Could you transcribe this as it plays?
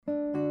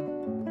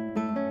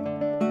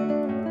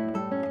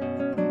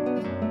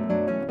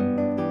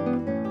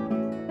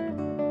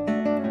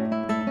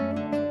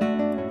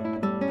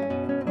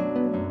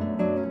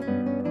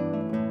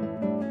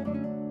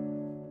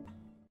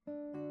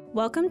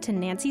Welcome to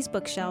Nancy's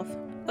Bookshelf,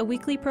 a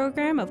weekly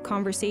program of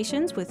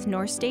conversations with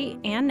North State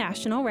and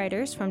national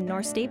writers from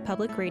North State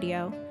Public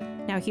Radio.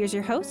 Now here's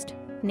your host,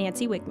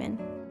 Nancy Wigman.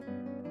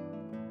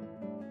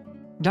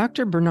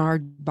 Dr.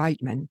 Bernard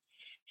Beitman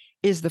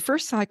is the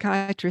first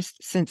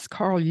psychiatrist since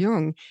Carl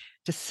Jung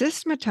to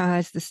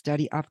systematize the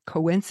study of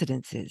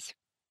coincidences.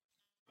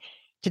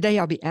 Today,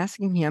 I'll be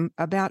asking him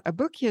about a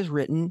book he has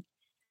written,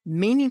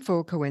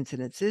 Meaningful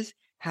Coincidences,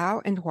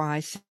 How and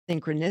Why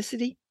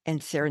Synchronicity and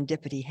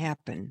Serendipity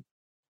Happen.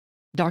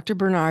 Dr.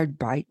 Bernard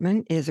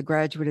Beitman is a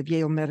graduate of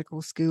Yale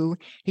Medical School.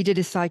 He did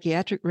his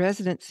psychiatric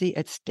residency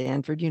at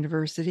Stanford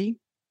University.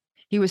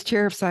 He was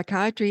chair of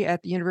psychiatry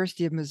at the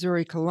University of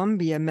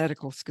Missouri-Columbia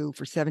Medical School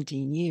for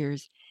 17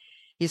 years.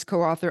 He's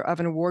co-author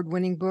of an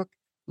award-winning book,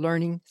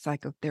 Learning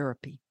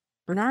Psychotherapy.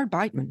 Bernard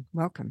Beitman,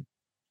 welcome.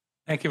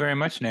 Thank you very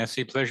much,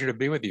 Nancy. Pleasure to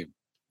be with you.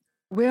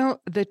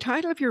 Well, the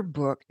title of your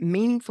book,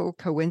 Meaningful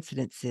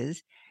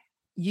Coincidences,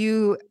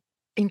 you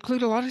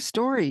include a lot of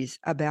stories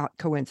about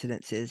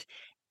coincidences.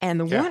 And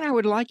the one I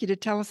would like you to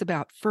tell us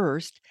about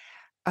first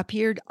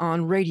appeared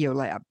on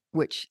Radiolab,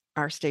 which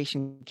our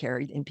station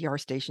carried, NPR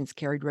stations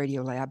carried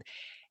Radiolab.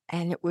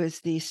 And it was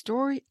the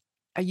story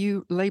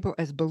you label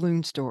as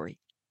Balloon Story.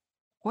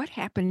 What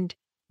happened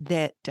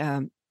that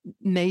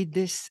made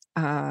this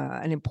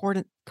an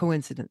important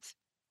coincidence?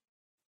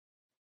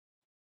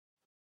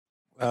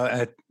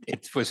 Well,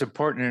 it was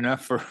important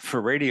enough for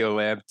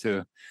Radiolab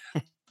to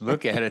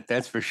look at it,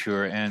 that's for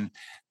sure. And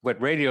what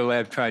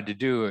Radiolab tried to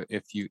do,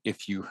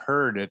 if you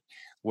heard it,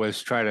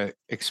 was try to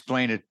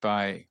explain it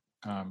by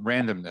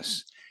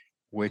randomness,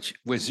 which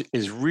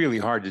is really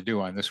hard to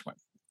do on this one.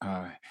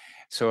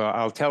 So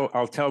I'll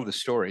tell the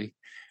story.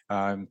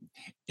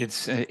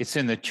 It's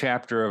in the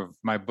chapter of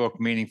my book,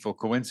 Meaningful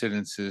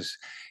Coincidences,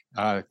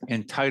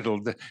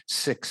 entitled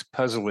 6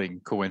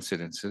 Puzzling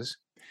Coincidences.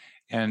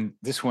 And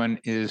this one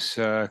is,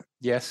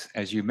 yes,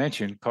 as you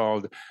mentioned,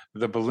 called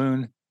The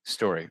Balloon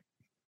Story.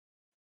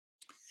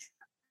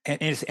 And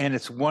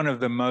it's one of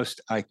the most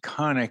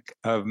iconic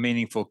of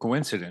meaningful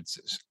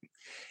coincidences.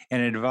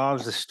 And it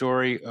involves the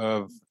story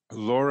of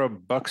Laura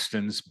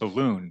Buxton's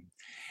balloon.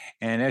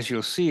 And as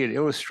you'll see, it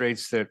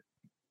illustrates that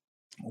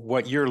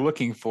what you're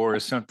looking for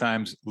is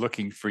sometimes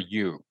looking for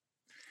you.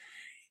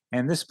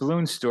 And this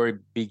balloon story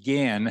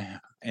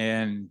began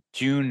in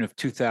June of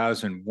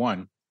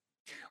 2001,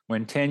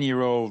 when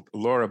 10-year-old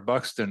Laura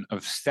Buxton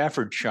of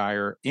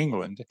Staffordshire,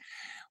 England,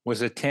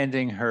 was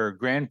attending her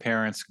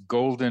grandparents'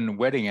 golden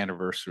wedding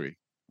anniversary.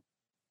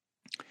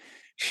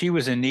 She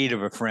was in need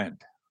of a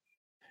friend.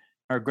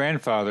 Her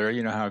grandfather,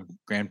 you know how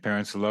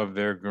grandparents love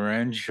their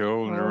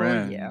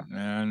grandchildren. Oh, yeah.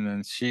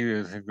 And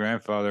her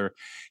grandfather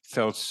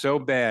felt so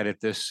bad at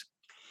this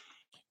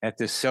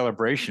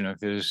celebration of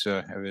his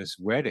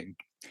wedding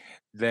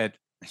that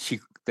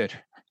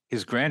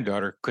his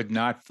granddaughter could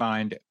not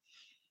find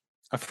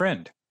a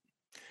friend.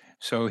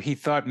 So he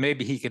thought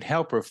maybe he could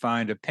help her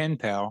find a pen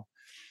pal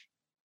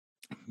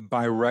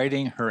by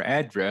writing her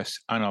address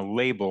on a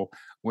label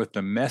with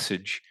the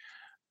message,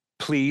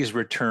 "Please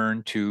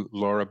return to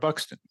Laura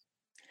Buxton."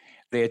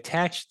 They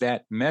attached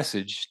that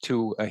message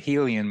to a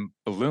helium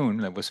balloon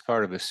that was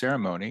part of the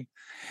ceremony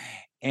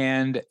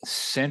and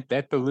sent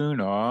that balloon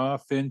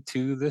off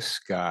into the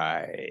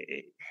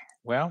sky.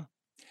 Well,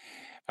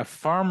 a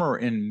farmer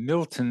in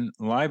Milton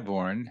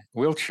Libourne,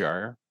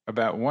 Wiltshire,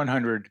 about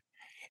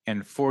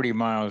 140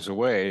 miles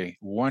away,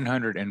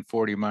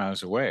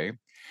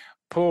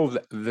 pulled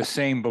the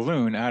same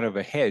balloon out of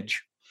a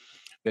hedge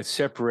that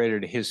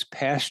separated his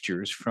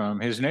pastures from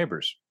his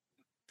neighbors.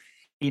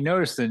 He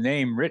noticed the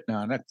name written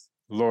on it,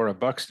 Laura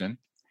Buxton,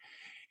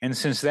 and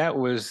since that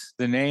was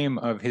the name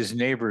of his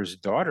neighbor's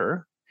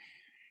daughter,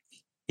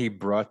 he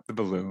brought the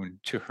balloon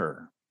to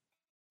her.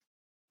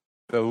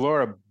 The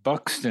Laura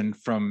Buxton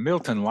from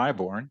Milton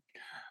Libourne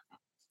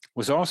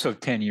was also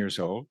 10 years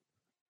old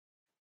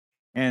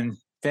and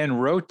then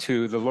wrote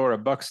to the Laura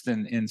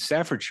Buxton in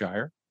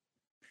Staffordshire.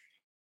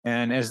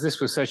 And as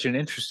this was such an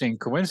interesting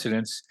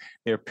coincidence,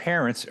 their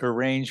parents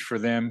arranged for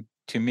them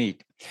to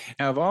meet.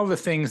 Now, of all the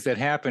things that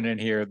happen in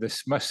here, the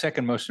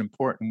second most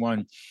important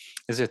one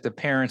is that the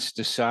parents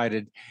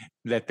decided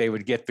that they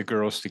would get the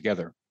girls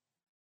together.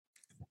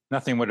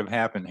 Nothing would have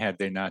happened had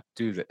they not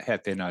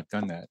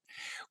done that.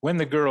 When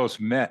the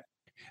girls met,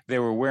 they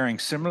were wearing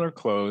similar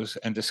clothes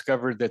and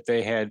discovered that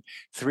they had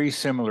 3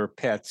 similar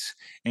pets,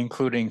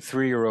 including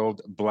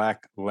 3-year-old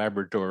black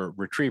Labrador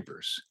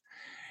retrievers.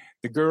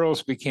 The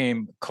girls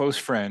became close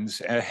friends,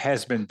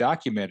 has been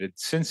documented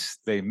since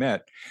they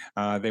met.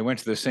 They went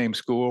to the same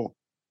school,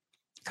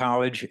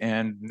 college,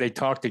 and they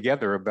talked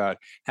together about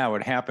how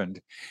it happened.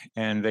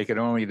 And they could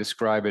only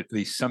describe it, at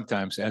least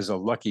sometimes, as a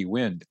lucky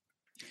wind.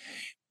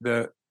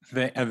 The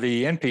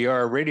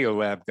NPR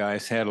Radiolab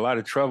guys had a lot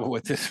of trouble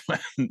with this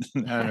one. I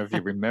don't know if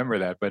you remember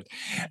that, but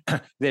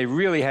they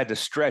really had to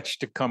stretch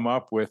to come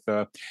up with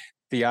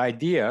the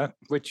idea,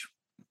 which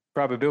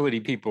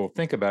probability people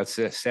think about,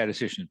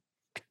 statisticians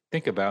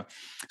think about,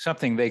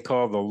 something they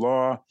call the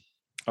law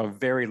of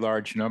very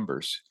large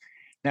numbers.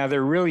 Now,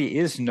 there really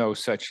is no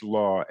such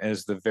law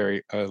as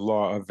the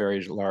law of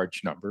very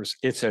large numbers.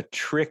 It's a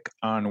trick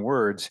on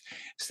words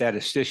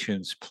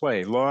statisticians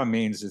play. Law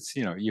means it's,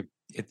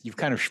 you've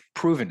kind of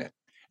proven it,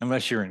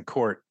 unless you're in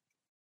court.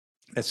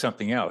 That's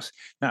something else,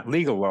 not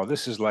legal law.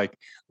 This is like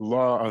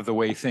law of the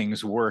way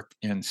things work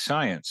in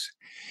science.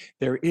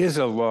 There is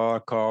a law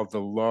called the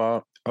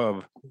law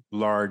of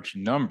large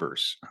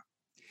numbers.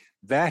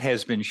 That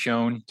has been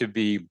shown to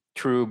be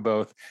true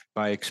both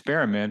by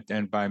experiment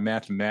and by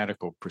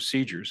mathematical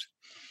procedures.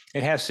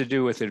 It has to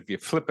do with it, if you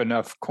flip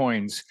enough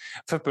coins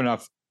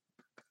enough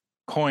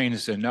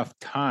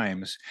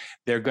times,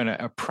 they're going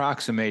to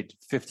approximate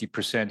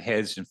 50%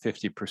 heads and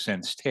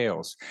 50%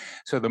 tails.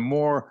 So the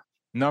more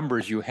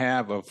numbers you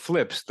have of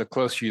flips, the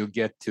closer you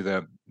get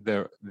to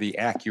the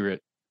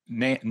accurate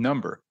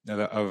number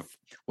of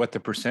what the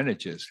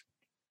percentage is.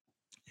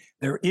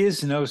 There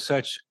is no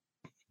such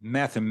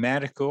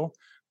mathematical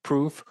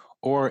proof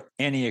or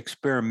any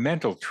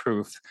experimental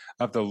truth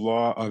of the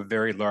law of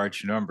very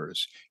large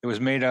numbers. It was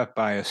made up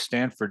by a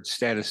Stanford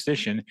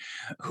statistician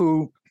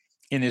who,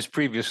 in his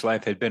previous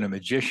life, had been a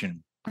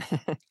magician.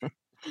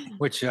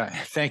 Which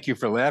thank you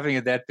for laughing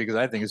at that, because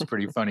I think it's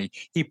pretty funny.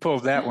 He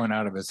pulled that one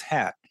out of his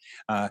hat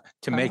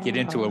to make it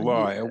into a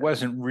law. Yeah. It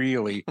wasn't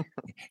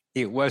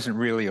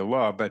really a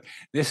law, but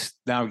this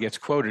now gets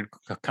quoted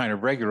kind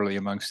of regularly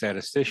among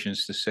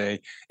statisticians to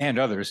say, and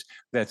others,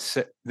 that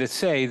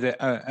say that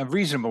a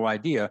reasonable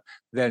idea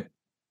that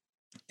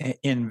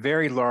in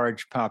very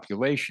large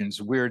populations,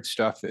 weird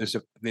stuff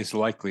is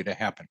likely to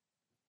happen.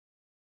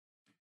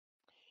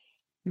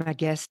 My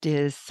guest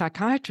is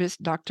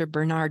psychiatrist Dr.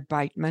 Bernard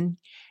Beitman,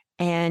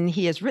 and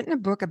he has written a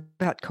book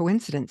about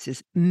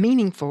coincidences,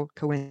 meaningful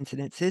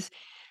coincidences,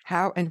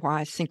 how and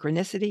why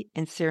synchronicity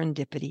and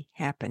serendipity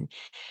happen.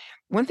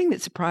 One thing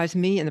that surprised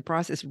me in the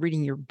process of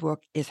reading your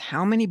book is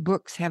how many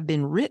books have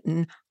been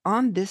written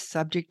on this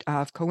subject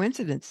of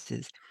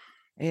coincidences.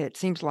 It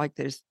seems like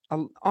there's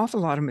an awful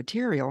lot of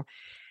material,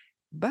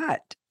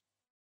 but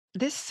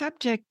this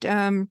subject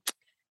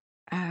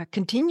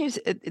continues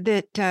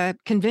that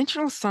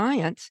conventional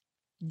science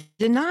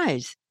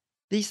denies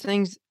these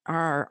things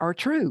are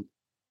true,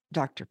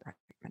 Dr.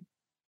 Beitman.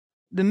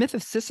 The myth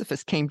of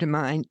Sisyphus came to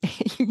mind.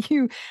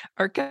 You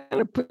are kind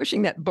of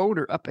pushing that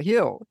boulder up a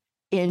hill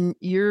in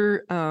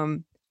your, I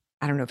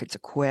don't know if it's a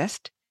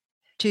quest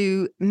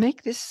to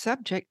make this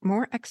subject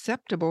more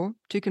acceptable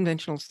to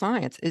conventional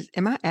science.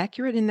 Am I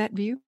accurate in that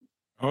view?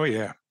 Oh,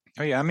 yeah.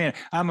 I mean,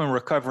 I'm a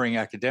recovering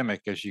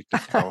academic, as you can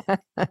tell.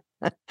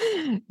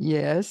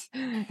 Yes.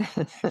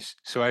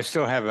 So I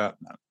still have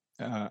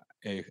an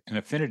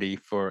affinity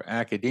for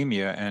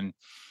academia and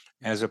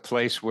as a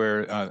place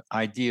where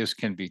ideas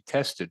can be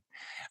tested.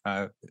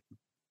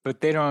 But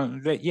they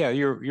don't. Yeah,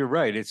 you're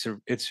right. It's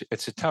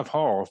a tough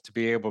haul to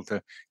be able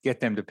to get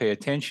them to pay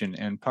attention.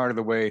 And part of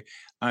the way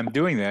I'm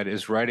doing that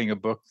is writing a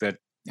book that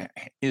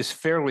is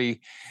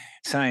fairly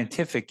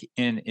scientific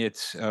in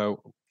its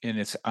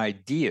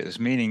ideas,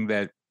 meaning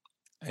that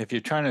if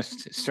you're trying to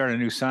start a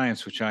new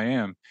science, which I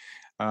am,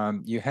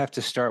 you have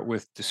to start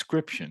with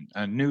description.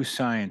 A new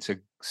science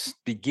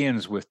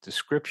begins with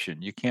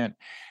description. You can't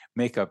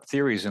make up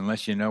theories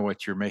unless you know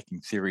what you're making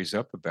theories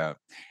up about.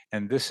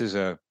 And this is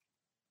a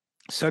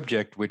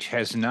subject which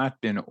has not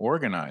been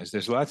organized.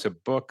 There's lots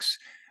of books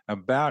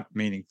about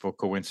meaningful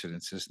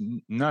coincidences.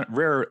 None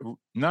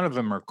of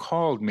them are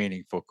called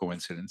meaningful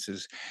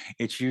coincidences.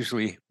 They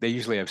usually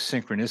have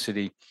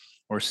synchronicity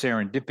or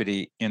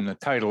serendipity in the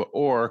title,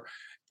 or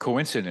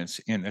coincidence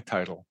in the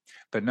title,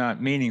 but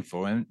not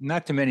meaningful. And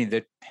not too many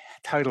that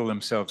title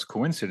themselves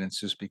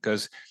coincidences,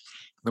 because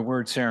the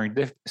word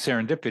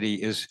serendipity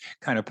is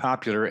kind of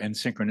popular, and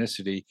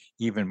synchronicity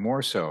even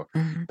more so.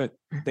 Mhm. But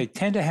they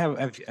tend to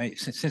have,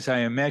 since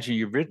I imagine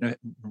you've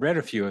read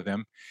a few of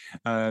them,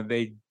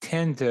 they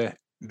tend to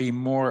be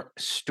more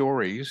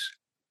stories,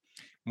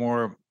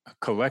 more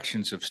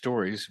collections of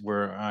stories,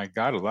 where I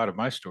got a lot of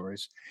my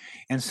stories,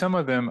 and some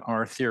of them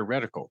are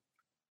theoretical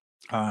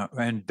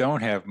and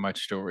don't have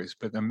much stories.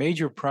 But the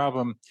major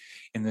problem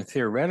in the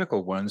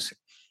theoretical ones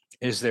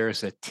is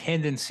there's a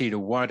tendency to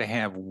want to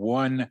have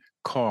one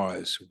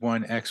cause,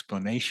 one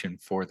explanation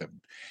for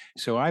them.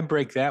 So I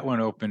break that one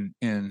open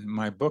in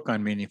my book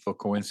on meaningful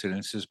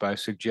coincidences by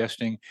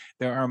suggesting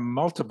there are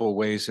multiple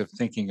ways of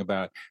thinking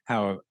about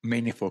how a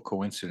meaningful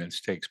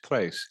coincidence takes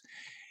place.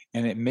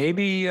 And it may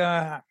be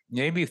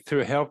maybe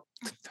through help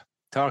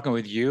talking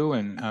with you,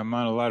 and I'm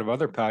on a lot of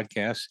other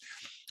podcasts,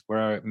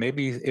 where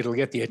maybe it'll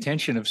get the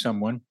attention of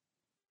someone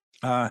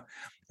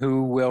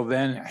who will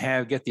then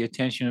get the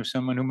attention of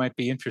someone who might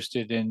be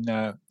interested in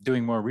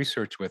doing more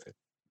research with it.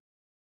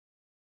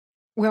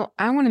 Well,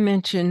 I want to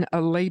mention a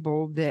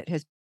label that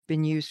has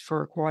been used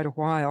for quite a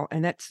while,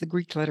 and that's the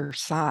Greek letter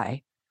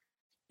psi.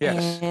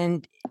 Yes.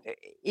 And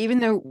even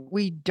though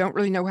we don't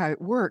really know how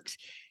it works,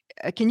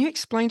 can you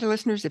explain to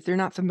listeners, if they're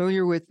not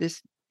familiar with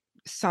this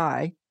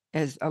psi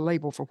as a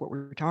label for what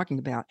we're talking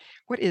about,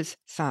 what is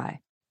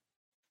psi?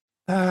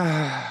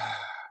 That's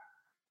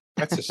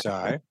a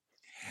sigh.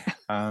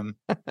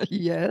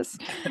 Yes.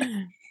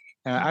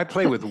 I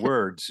play with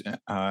words,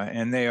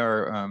 and they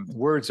are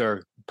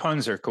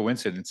puns are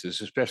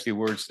coincidences, especially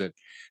words that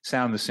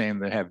sound the same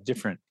that have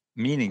different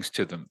meanings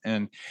to them.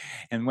 And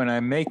when I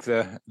make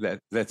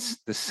that's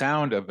the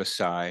sound of a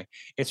sigh,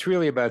 it's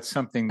really about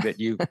something that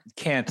you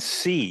can't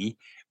see,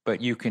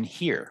 but you can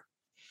hear.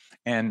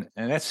 And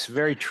that's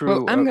very true.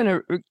 Well, I'm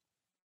going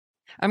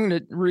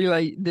to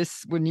relay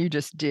this one you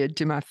just did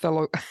to my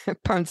fellow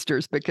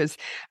punsters, because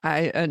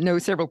I know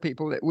several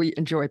people that we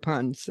enjoy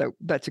puns. So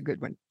that's a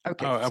good one.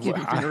 Okay, excuse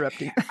me for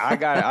interrupting. I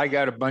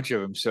got a bunch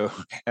of them, so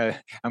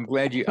I'm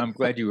glad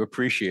you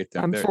appreciate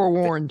them. I'm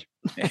forewarned.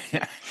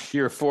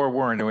 You're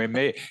forewarned.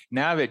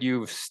 Now that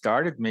you've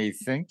started me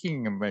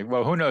thinking,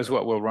 well, who knows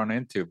what we'll run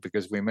into,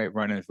 because we might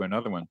run into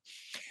another one.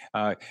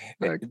 Okay.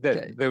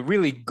 The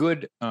really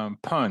good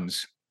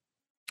puns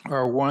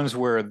are ones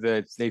where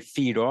they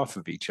feed off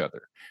of each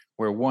other,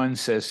 where one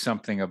says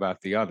something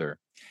about the other.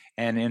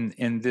 And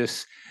in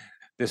this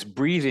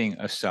breathing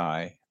a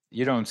sigh,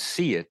 you don't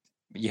see it,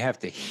 you have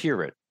to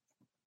hear it.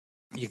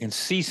 You can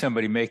see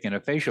somebody making a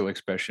facial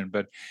expression,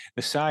 but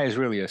the sigh is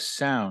really a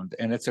sound,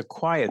 and it's a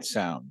quiet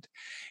sound.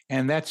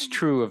 And that's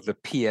true of the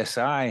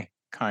PSI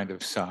kind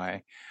of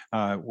sigh,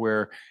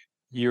 where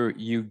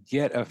you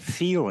get a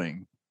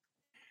feeling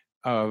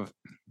of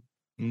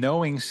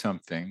knowing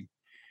something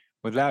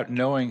without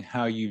knowing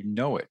how you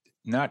know it,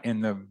 not in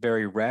the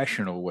very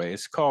rational way.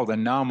 It's called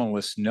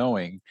anomalous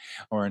knowing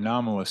or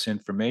anomalous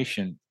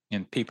information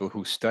in people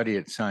who study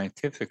it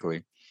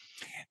scientifically.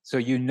 So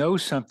you know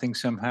something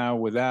somehow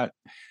without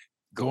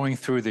going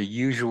through the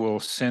usual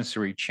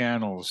sensory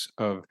channels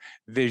of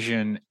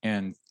vision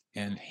and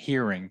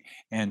hearing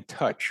and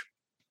touch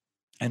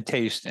and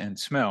taste and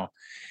smell.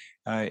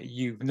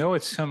 You know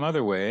it some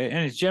other way,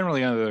 and it's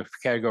generally under the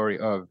category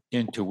of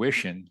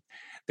intuition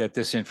that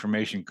this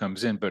information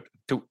comes in. But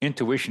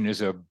intuition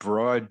is a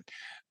broad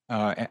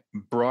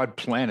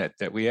planet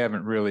that we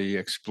haven't really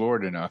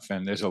explored enough,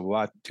 and there's a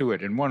lot to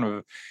it. And one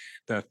of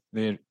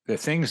the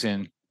things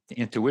in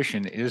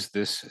intuition is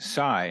this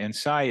sigh, and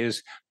sigh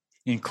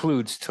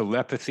includes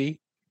telepathy,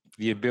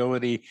 the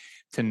ability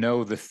to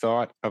know the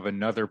thought of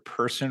another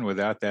person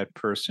without that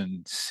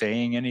person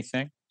saying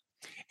anything,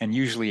 and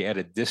usually at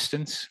a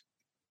distance.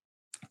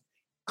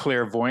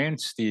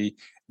 Clairvoyance, the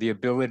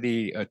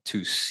ability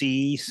to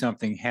see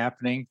something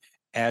happening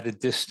at a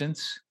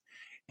distance,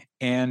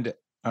 and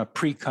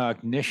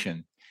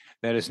precognition,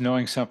 that is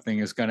knowing something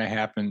is going to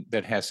happen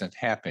that hasn't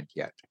happened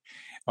yet.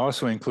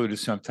 Also included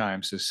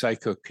sometimes is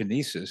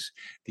psychokinesis,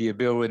 the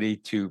ability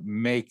to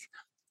make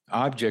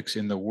objects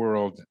in the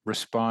world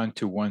respond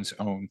to one's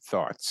own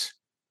thoughts.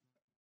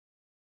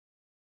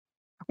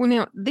 Well,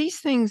 now, these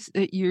things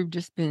that you've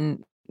just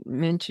been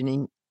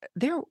mentioning,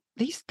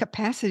 these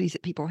capacities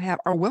that people have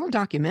are well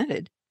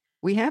documented.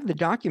 We have the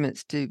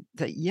documents to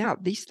say, yeah,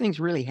 these things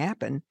really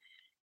happen,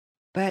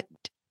 but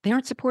they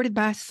aren't supported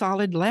by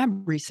solid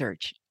lab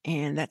research.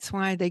 And that's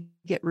why they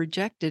get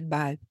rejected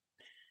by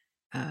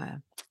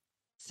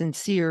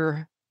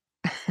sincere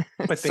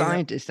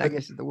scientists, I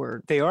guess is the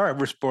word. They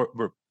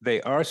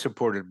are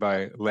supported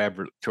by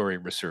laboratory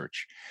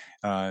research.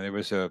 There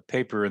was a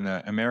paper in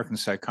the American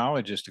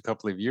Psychologist a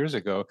couple of years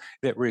ago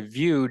that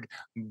reviewed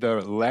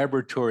the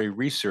laboratory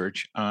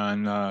research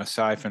on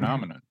psi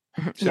phenomenon.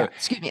 So, yeah,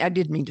 excuse me, I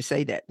did mean to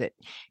say that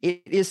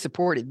it is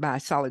supported by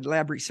solid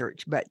lab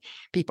research, but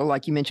people,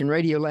 like you mentioned,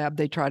 Radiolab,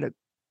 they try to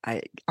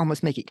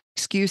almost make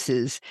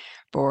excuses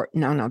for,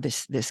 no,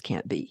 this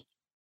can't be.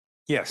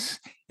 Yes,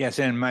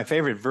 and my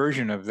favorite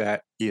version of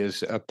that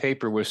is a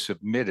paper was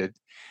submitted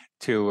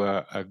to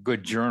a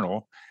good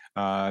journal,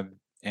 and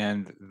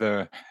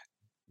the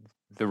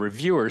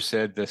reviewer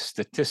said the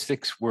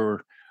statistics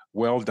were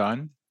well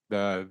done,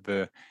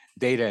 the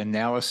data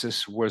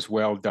analysis was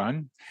well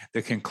done,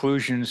 the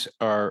conclusions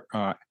are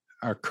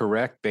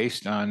correct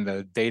based on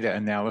the data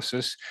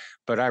analysis,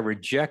 but I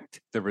reject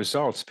the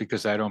results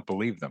because I don't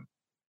believe them.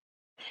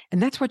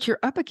 And that's what you're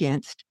up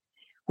against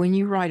when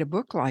you write a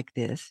book like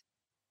this.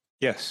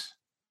 Yes.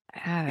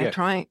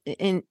 Trying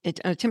in an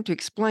attempt to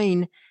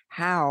explain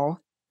how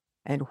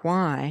and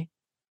why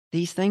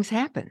these things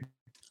happen.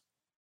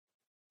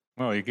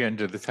 Well, you're getting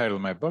to the title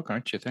of my book,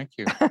 aren't you? Thank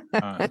you.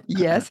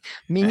 Yes,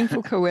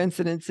 Meaningful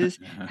Coincidences,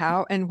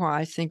 How and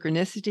Why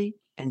Synchronicity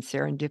and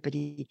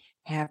Serendipity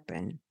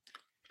Happen.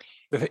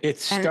 Go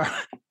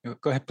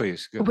ahead,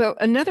 please. Go. Well,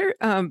 another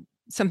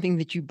something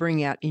that you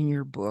bring out in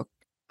your book,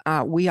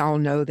 we all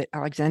know that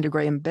Alexander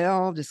Graham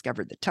Bell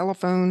discovered the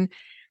telephone,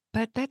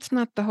 but that's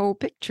not the whole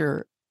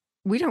picture.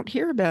 We don't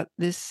hear about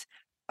this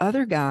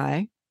other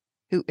guy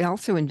who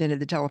also invented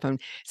the telephone.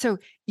 So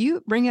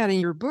you bring out in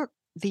your book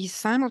these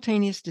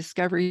simultaneous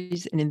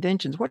discoveries and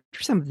inventions. What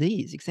are some of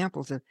these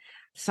examples of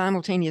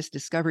simultaneous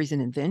discoveries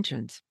and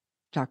inventions,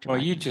 Dr. Well,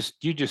 Beitman?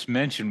 you just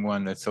mentioned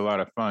one that's a lot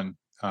of fun,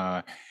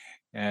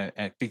 and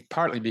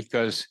partly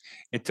because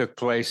it took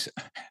place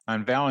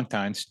on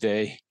Valentine's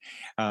Day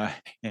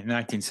in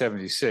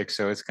 1976.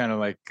 So it's kind of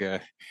like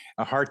a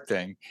heart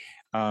thing.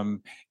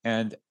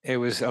 And it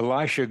was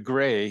Elisha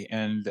Gray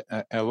and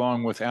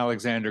along with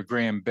Alexander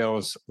Graham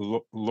Bell's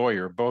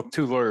lawyer, both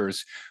two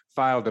lawyers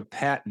filed a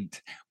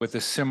patent with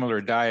a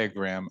similar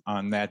diagram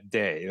on that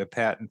day, the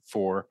patent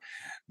for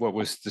what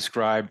was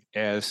described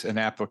as an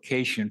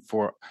application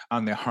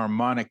on the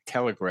harmonic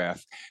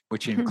telegraph,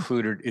 which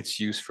included its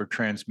use for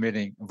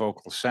transmitting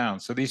vocal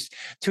sound. So these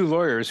two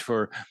lawyers,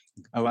 for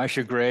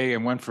Elisha Gray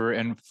and one for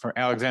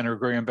Alexander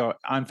Graham Bell,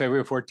 on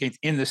February 14th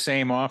in the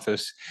same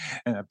office,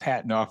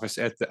 patent office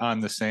on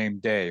the same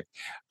day.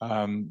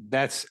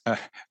 That's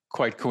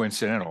quite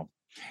coincidental.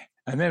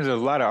 And there's a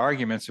lot of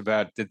arguments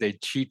about, did they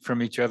cheat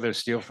from each other,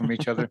 steal from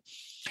each other?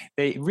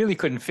 They really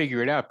couldn't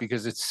figure it out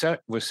because it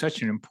was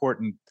such an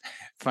important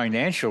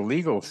financial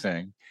legal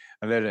thing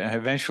that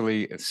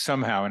eventually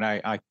somehow, and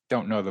I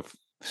don't know the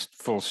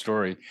full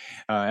story,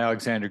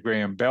 Alexander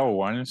Graham Bell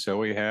won, and so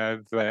we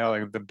had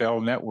the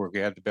Bell Network. We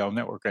had the Bell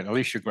Network, and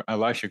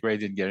Elisha Gray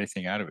didn't get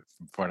anything out of it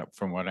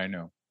from what I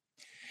know.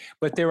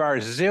 But there are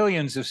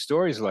zillions of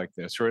stories like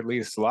this, or at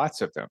least lots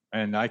of them,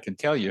 and I can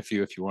tell you a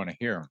few if you want to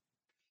hear them.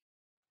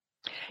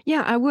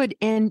 Yeah, I would.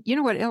 And you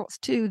know what else,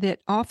 too, that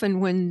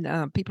often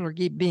when people are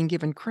being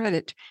given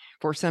credit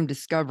for some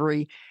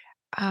discovery,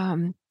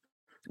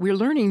 we're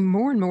learning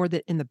more and more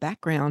that in the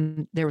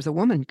background, there was a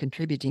woman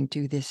contributing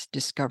to this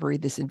discovery,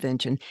 this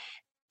invention,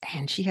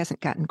 and she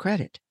hasn't gotten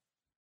credit.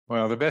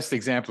 Well, the best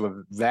example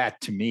of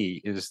that to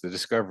me is the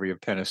discovery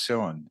of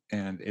penicillin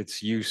and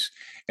its use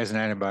as an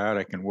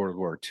antibiotic in World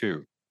War II.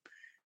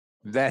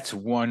 That's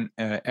one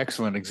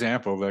excellent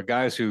example. The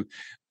guys who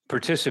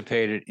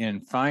participated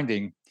in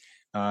finding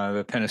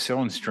the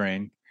penicillin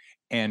strain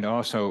and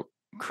also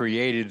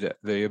created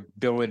the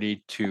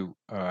ability to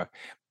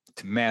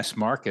mass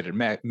market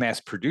it,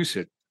 mass produce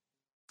it,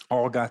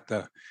 all got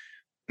the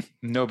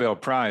Nobel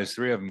Prize.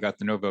 3 of them got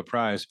the Nobel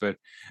Prize, but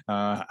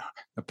a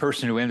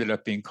person who ended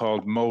up being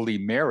called Moldy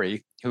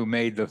Mary, who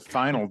made the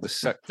final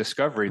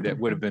discovery that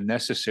would have been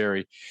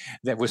necessary,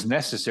 that was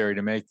necessary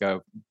to make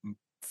a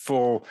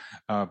full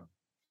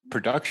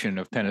production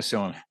of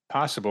penicillin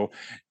possible,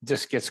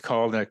 just gets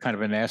called a kind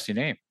of a nasty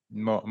name,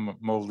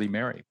 Moldy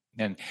Mary.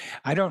 And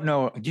I don't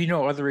know, do you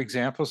know other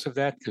examples of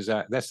that? Because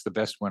that's the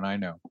best one I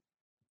know.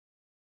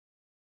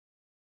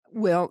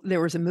 Well,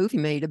 there was a movie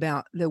made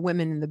about the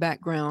women in the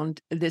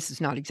background. This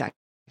is not exactly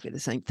the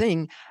same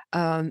thing,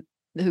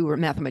 who were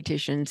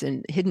mathematicians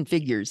and hidden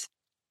figures.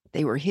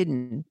 They were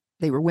hidden.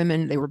 They were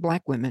women. They were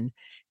Black women.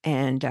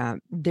 And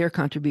their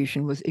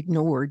contribution was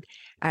ignored.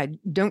 I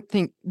don't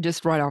think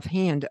just right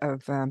offhand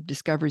of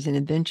discoveries and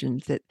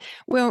inventions that,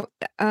 well,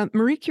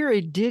 Marie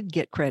Curie did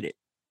get credit.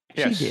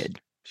 Yes, she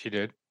did. She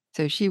did.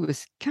 So she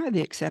was kind of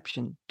the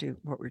exception to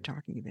what we're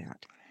talking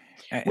about.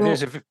 Well,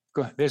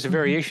 there's a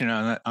variation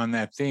on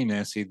that theme,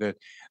 Nancy, that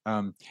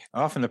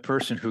often the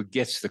person who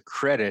gets the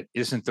credit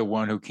isn't the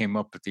one who came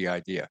up with the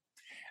idea.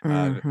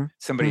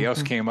 Somebody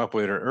else came up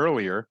with it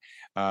earlier.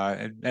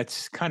 And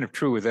that's kind of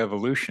true with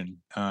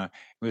evolution. It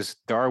was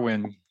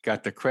Darwin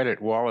got the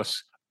credit.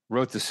 Wallace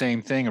wrote the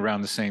same thing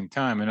around the same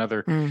time,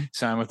 another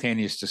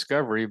simultaneous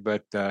discovery,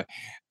 but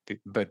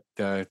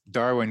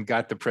Darwin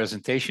got the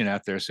presentation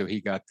out there, so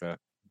he got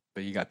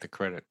the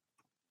credit.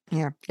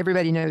 Yeah,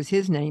 everybody knows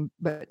his name,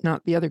 but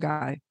not the other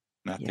guy.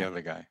 Not the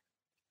other guy.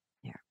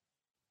 Yeah.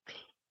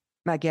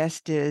 My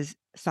guest is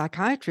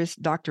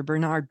psychiatrist Dr.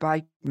 Bernard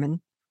Beitman,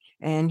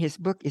 and his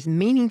book is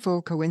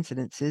Meaningful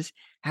Coincidences: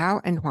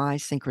 How and Why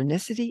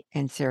Synchronicity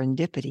and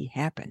Serendipity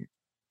Happen.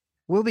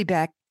 We'll be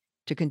back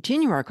to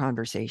continue our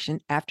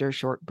conversation after a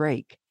short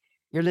break.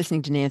 You're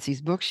listening to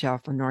Nancy's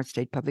Bookshelf on North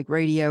State Public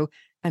Radio.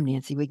 I'm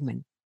Nancy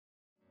Wigman.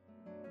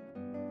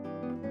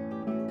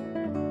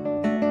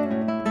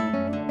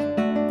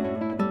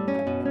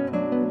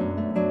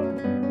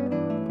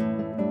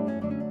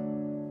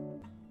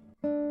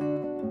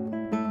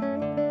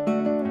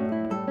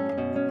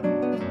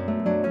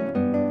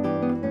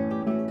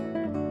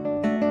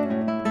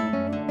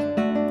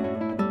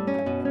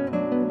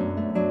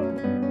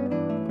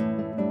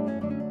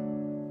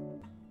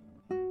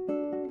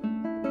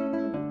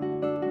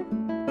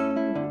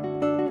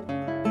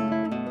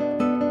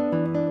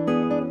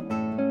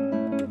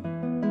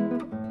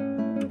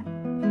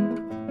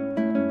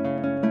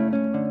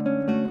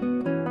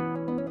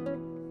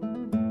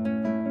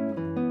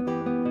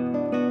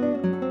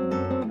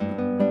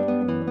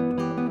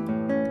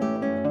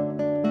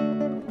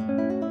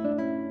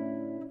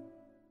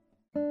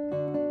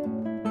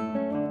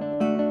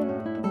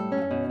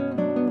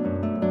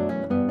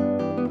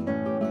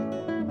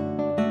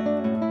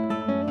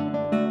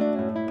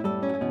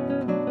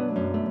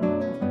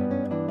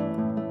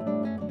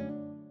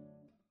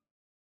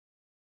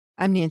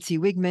 I'm Nancy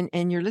Wigman,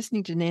 and you're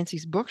listening to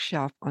Nancy's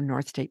Bookshelf on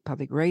North State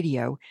Public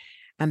Radio.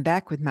 I'm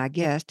back with my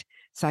guest,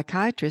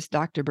 psychiatrist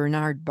Dr.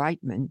 Bernard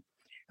Beitman,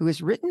 who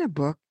has written a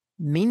book,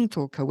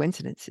 Meaningful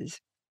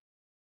Coincidences.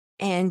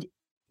 And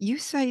you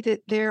say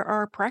that there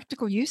are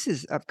practical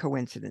uses of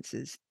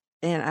coincidences.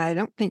 And I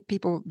don't think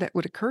that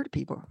would occur to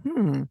people.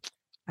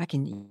 I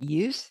can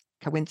use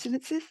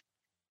coincidences?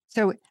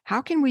 So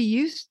how can we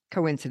use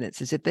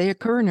coincidences if they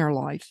occur in our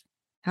life?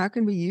 How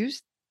can we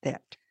use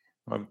that?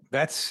 Well,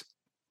 that's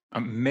a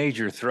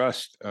major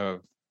thrust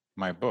of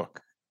my book.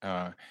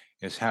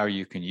 is how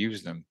you can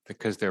use them,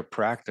 because they're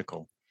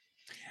practical.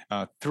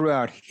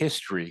 Throughout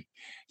history,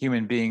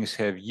 human beings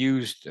have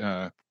used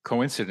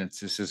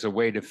coincidences as a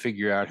way to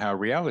figure out how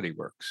reality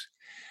works.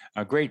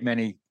 A great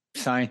many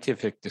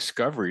scientific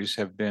discoveries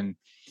have been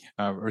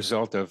a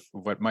result of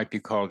what might be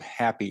called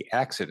happy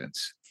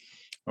accidents,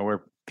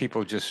 where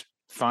people just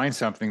find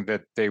something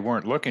that they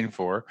weren't looking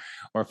for,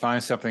 or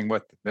find something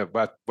what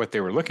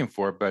they were looking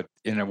for, but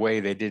in a way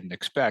they didn't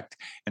expect.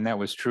 And that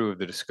was true of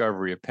the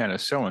discovery of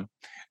penicillin,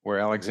 where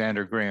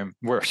Alexander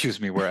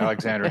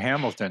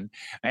Hamilton,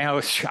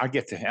 I'll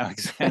get to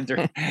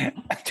Alexander,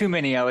 too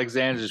many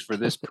Alexanders for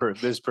this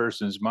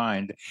person's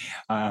mind.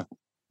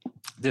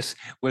 This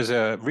was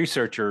a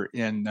researcher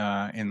in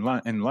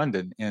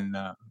London in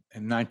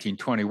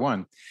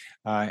 1921,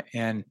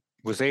 and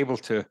was able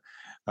to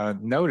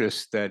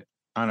notice that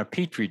on a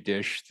petri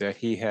dish that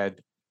he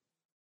had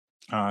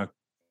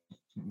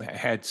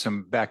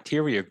some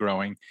bacteria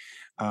growing,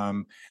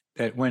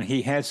 that when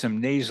he had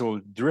some nasal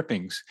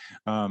drippings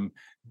from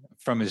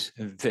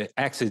that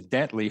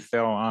accidentally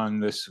fell on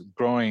this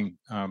growing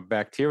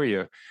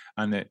bacteria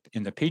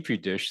in the petri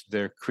dish,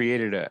 there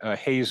created a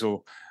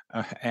halo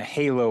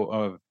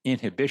of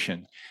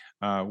inhibition,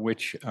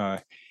 which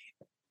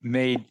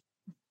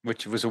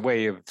was a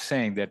way of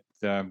saying that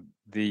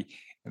the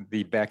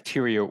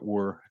bacteria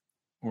were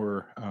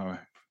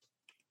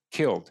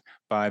killed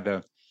by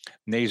the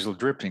nasal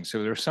drippings.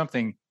 So there's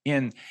something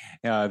in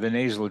the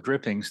nasal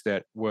drippings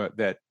that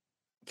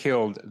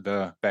killed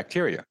the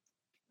bacteria.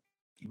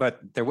 But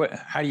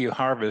how do you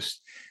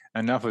harvest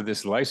enough of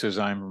this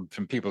lysozyme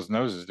from people's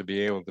noses to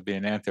be able to be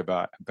an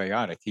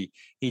antibiotic?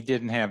 He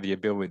didn't have the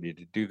ability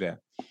to do that.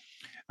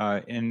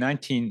 In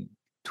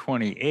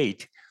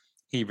 1928,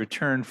 he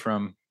returned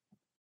from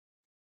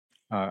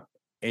a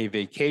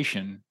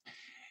vacation,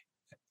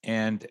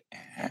 and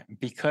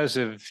because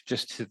of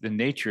just the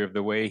nature of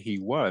the way he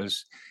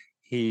was,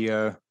 he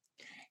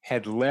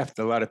had left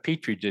a lot of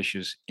petri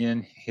dishes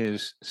in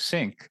his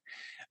sink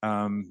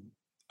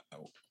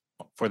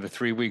for the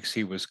 3 weeks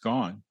he was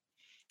gone.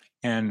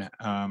 And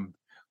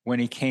when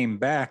he came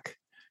back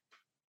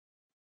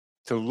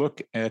to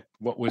look at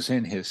what was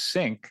in his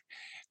sink,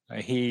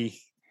 he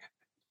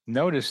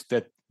noticed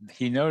that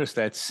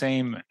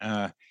same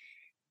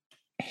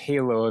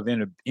halo of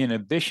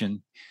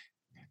inhibition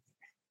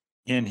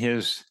in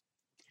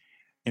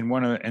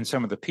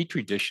some of the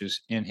petri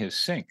dishes in his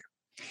sink.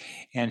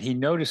 And he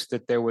noticed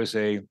that there was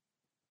a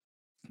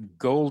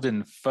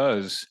golden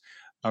fuzz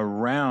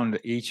around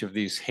each of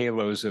these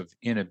halos of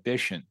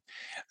inhibition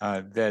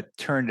that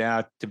turned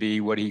out to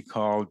be what he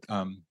called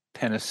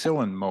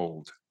penicillin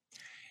mold.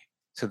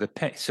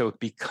 So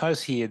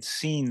because he had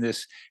seen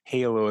this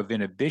halo of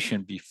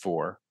inhibition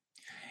before,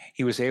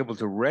 he was able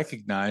to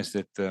recognize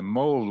that the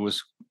mold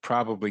was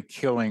probably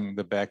killing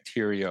the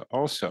bacteria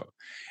also.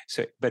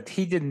 But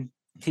he didn't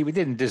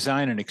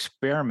design an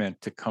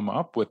experiment to come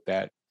up with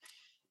that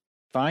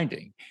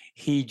finding.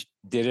 He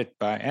did it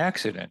by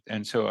accident.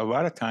 And so a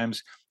lot of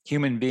times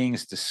human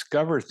beings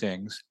discover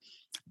things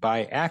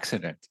by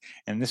accident.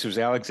 And this was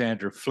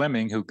Alexander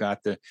Fleming, who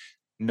got the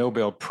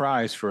Nobel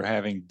Prize for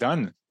having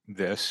done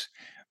this.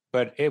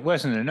 But it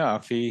wasn't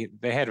enough. They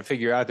had to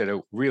figure out that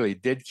it really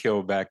did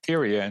kill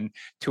bacteria. And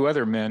two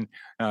other men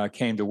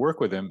came to work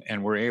with him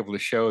and were able to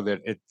show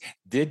that it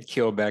did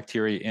kill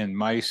bacteria in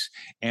mice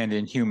and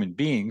in human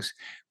beings.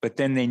 But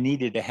then they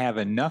needed to have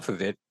enough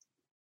of it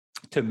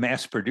to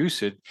mass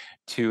produce it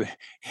to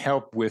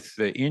help with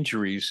the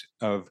injuries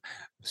of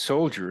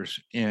soldiers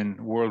in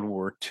World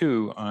War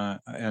II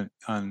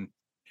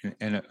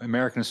and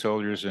American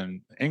soldiers and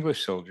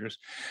English soldiers,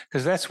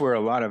 because that's where a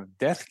lot of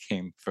death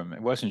came from.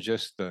 It wasn't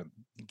just the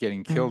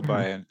getting killed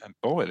by a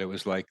bullet. It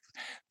was like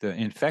the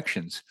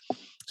infections.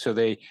 So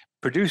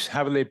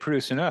how would they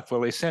produce enough?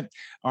 Well, they sent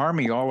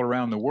army all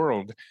around the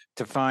world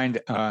to find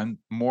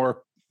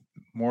more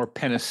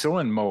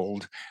penicillin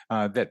mold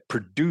that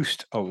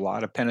produced a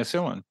lot of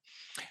penicillin.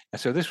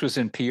 So this was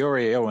in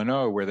Peoria,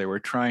 Illinois, where they were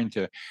trying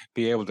to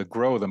be able to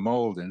grow the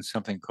mold in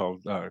something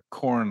called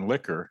corn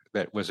liquor.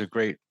 That was a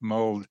great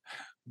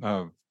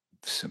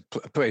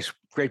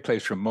great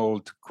place for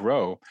mold to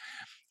grow.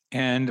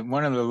 And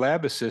one of the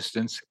lab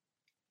assistants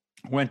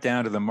went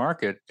down to the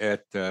market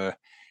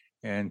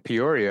in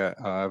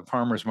Peoria,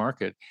 farmer's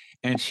market,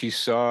 and she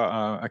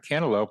saw a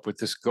cantaloupe with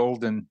this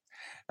golden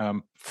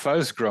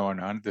fuzz growing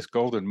on it, this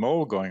golden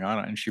mold going on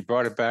it, and she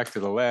brought it back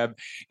to the lab,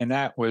 and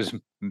that was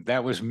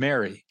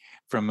Mary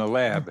from the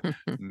lab.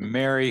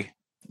 Mary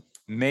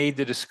made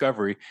the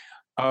discovery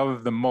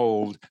of the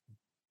mold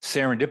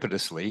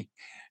serendipitously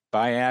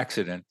by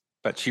accident,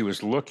 but she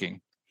was looking.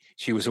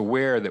 She was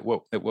aware that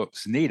what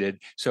was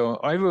needed. So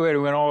everybody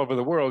went all over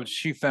the world.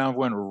 She found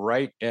one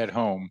right at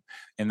home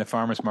in the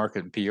farmer's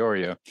market in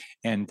Peoria,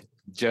 and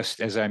just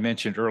as I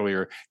mentioned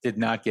earlier, did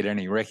not get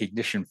any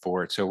recognition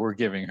for it. So we're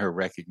giving her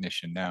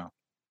recognition now.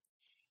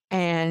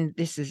 And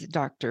this is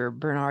Dr.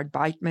 Bernard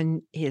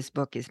Beitman. His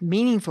book is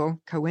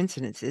Meaningful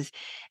Coincidences.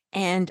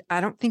 And I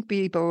don't think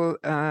people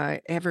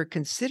ever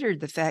considered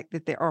the fact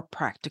that there are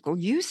practical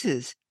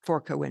uses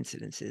for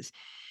coincidences.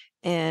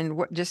 And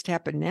what just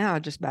happened now,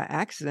 just by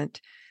accident,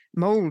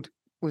 mold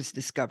was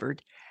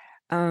discovered.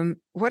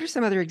 What are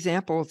some other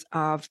examples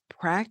of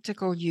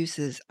practical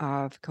uses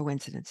of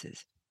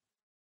coincidences?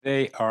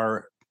 They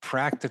are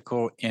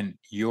practical in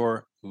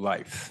your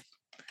life.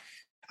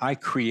 I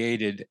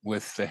created,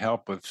 with the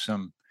help of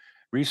some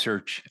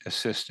research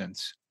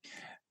assistants,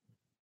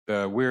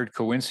 the Weird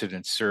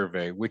Coincidence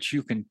Survey, which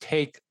you can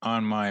take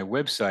on my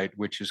website,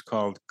 which is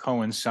called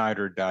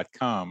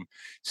coincider.com,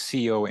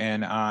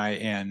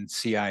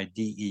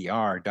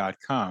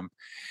 CONINCIDER.com.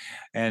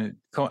 And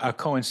a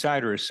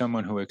coincider is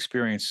someone who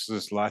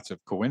experiences lots of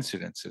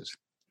coincidences.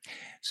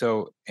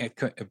 So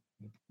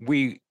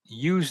we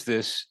use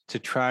this to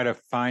try to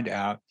find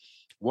out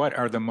what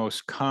are the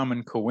most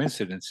common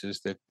coincidences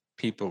that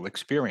people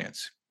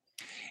experience.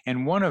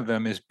 And one of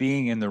them is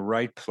being in the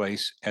right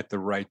place at the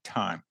right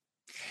time.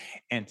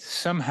 And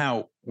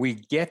somehow we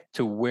get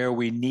to where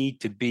we need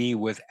to be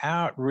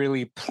without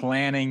really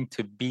planning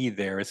to be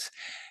there. It's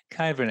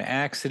kind of an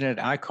accident.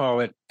 I call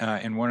it,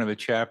 in one of the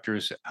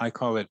chapters, I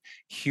call it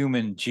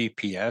human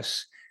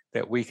GPS,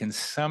 that we can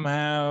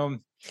somehow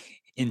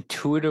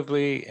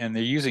intuitively, and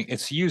it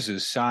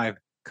uses psi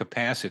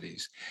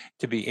capacities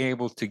to be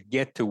able to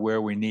get to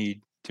where we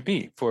need to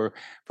be. For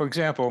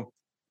example,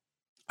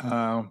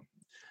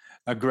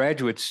 a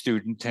graduate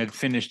student had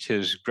finished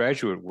his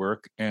graduate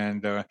work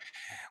and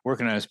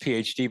working on his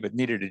PhD, but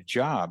needed a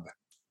job.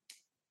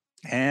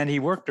 And he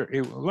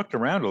looked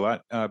around a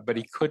lot, but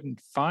he couldn't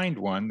find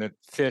one that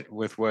fit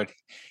with what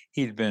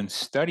he'd been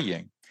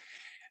studying.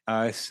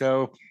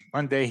 So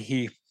one day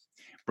he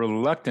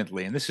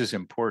reluctantly, and this is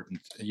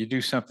important, you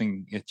do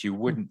something that you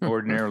wouldn't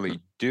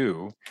ordinarily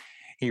do.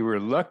 He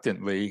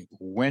reluctantly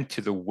went to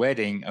the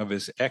wedding of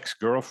his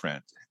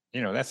ex-girlfriend.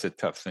 You know, that's a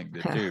tough thing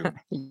to do.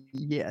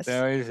 Yes.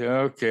 So he said,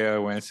 okay, I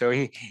went. So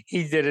he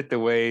did it the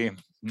way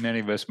many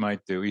of us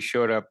might do. He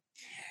showed up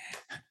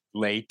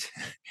late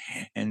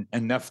and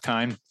enough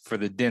time for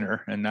the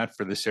dinner and not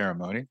for the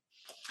ceremony,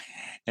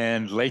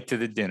 and late to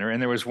the dinner.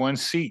 And there was one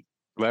seat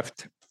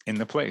left in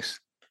the place.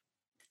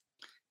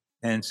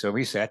 And so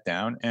he sat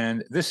down,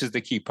 and this is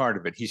the key part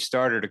of it. He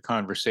started a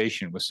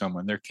conversation with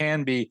someone. There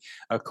can be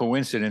a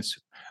coincidence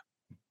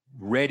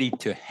ready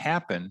to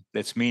happen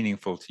that's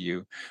meaningful to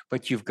you,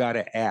 but you've got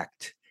to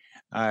act.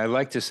 I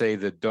like to say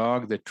the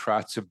dog that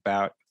trots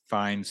about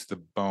finds the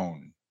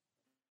bone.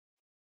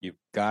 You've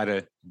got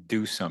to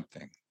do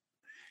something.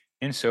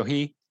 And so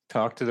he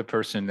talked to the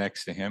person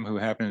next to him, who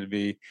happened to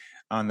be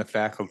on the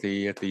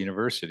faculty at the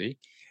university.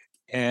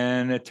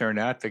 And it turned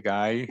out the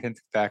guy at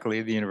the faculty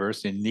of the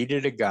university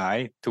needed a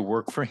guy to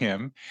work for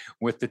him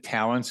with the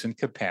talents and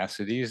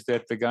capacities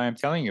that the guy I'm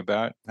telling you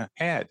about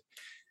had.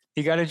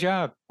 He got a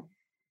job.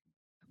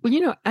 Well,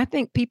 you know, I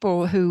think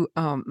people who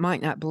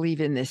might not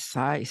believe in this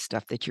psi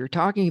stuff that you're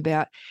talking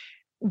about,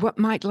 what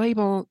might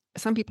label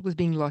some people as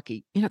being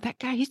lucky. You know, that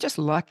guy, he's just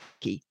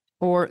lucky.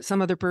 Or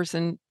some other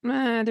person,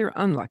 they're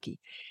unlucky.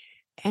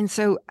 And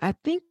so I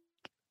think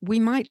we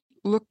might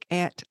look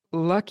at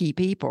lucky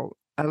people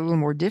a little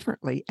more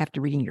differently after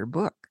reading your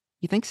book.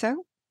 You think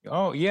so?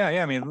 Oh,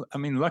 yeah. I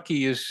mean,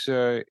 lucky is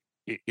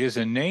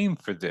a name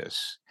for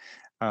this.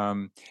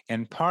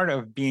 And part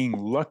of being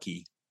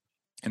lucky,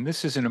 and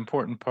this is an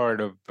important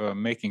part of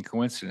making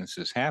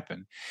coincidences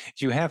happen,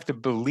 is you have to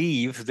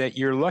believe that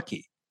you're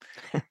lucky.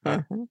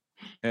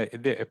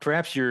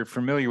 Perhaps you're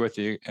familiar with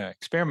the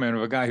experiment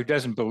of a guy who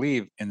doesn't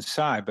believe in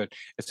psi, but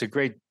it's a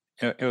great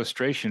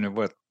illustration of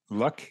what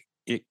luck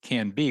it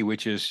can be,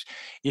 which is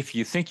if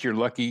you think you're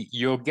lucky,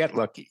 you'll get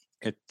lucky.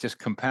 It just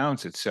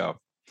compounds itself.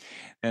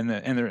 And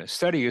the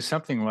study is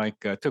something like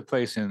took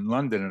place in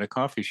London at a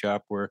coffee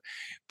shop where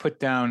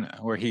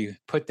he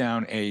put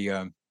down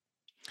a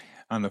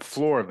on the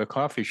floor of the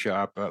coffee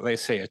shop,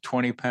 let's say a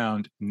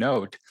 20-pound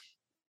note,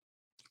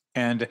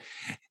 and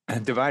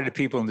divided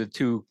people into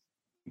two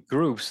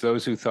groups: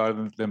 those who thought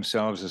of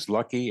themselves as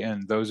lucky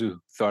and those who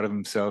thought of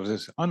themselves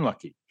as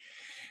unlucky.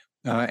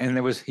 And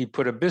he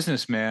put a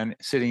businessman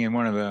sitting in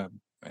one of the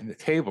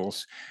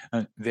tables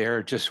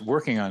there, just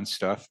working on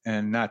stuff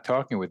and not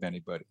talking with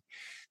anybody.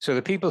 So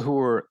the people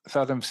who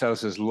thought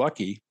themselves as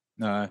lucky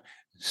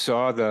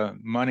saw the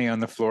money on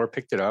the floor,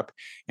 picked it up,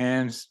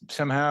 and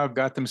somehow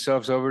got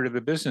themselves over to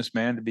the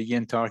businessman to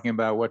begin talking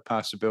about what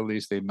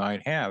possibilities they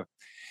might have.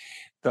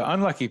 The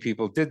unlucky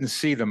people didn't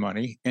see the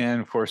money and,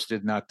 of course,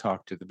 did not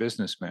talk to the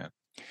businessman.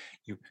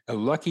 A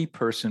lucky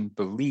person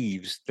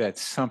believes that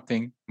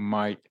something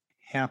might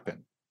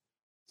happen,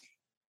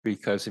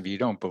 because if you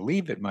don't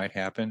believe it might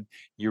happen,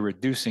 you're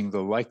reducing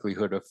the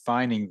likelihood of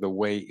finding the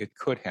way it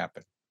could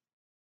happen.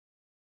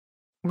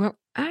 Well,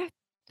 I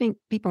think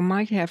people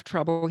might have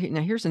trouble.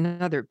 Now, here's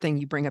another thing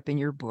you bring up in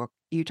your book.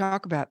 You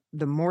talk about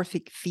the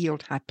morphic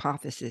field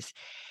hypothesis.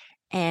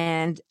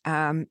 And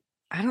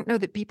I don't know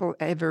that people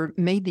ever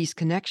made these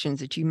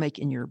connections that you make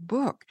in your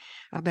book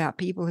about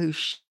people who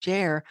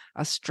share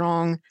a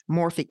strong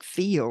morphic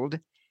field.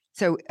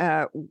 So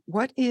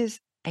what is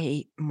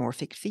a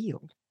morphic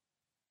field?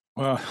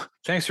 Well,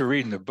 thanks for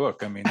reading the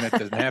book. I mean, that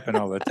doesn't happen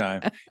all the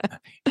time.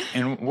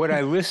 And what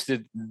I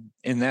listed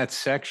in that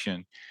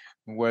section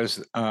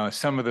was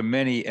some of the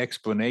many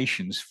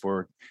explanations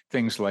for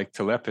things like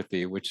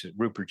telepathy, which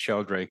Rupert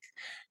Sheldrake,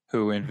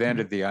 who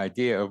invented the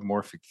idea of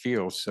morphic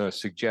fields,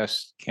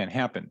 suggests can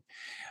happen.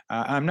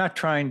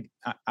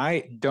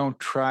 I don't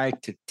try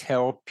to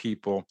tell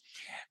people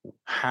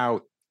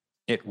how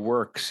it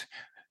works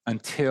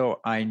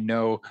until I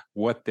know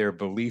what their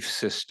belief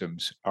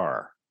systems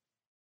are.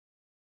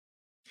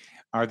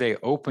 Are they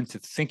open to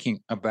thinking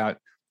about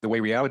the way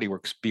reality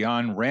works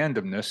beyond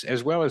randomness,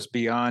 as well as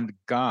beyond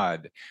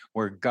God,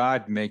 where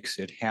God makes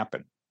it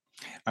happen?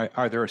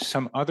 Are there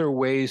some other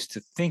ways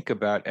to think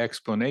about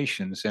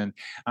explanations? And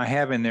I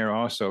have in there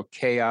also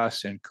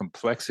chaos and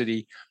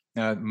complexity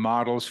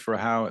models for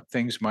how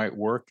things might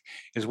work,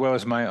 as well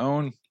as my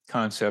own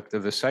concept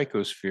of the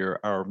psychosphere,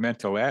 our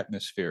mental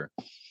atmosphere.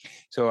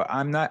 So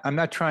I'm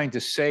not trying to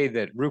say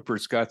that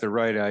Rupert's got the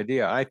right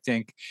idea. I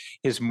think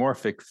his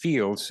morphic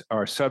fields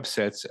are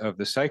subsets of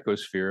the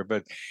psychosphere,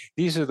 but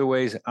these are the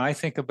ways I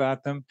think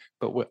about them.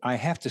 But what I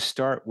have to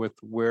start with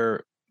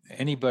where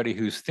anybody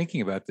who's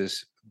thinking about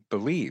this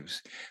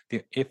believes.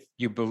 If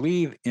you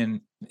believe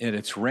in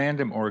it's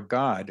random or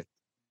God,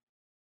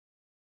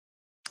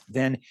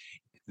 then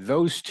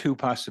those two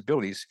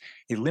possibilities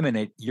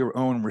eliminate your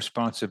own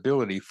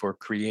responsibility for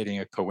creating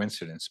a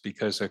coincidence,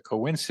 because a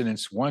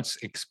coincidence once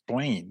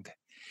explained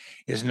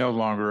is no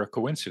longer a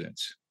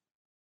coincidence.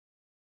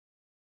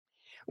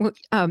 Well,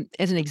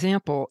 as an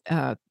example,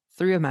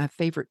 three of my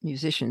favorite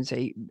musicians,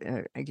 I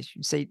guess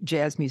you'd say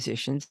jazz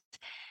musicians,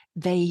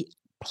 they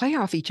play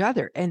off each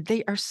other, and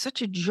they are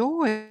such a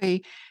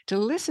joy to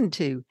listen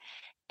to.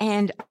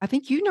 And I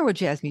think you know a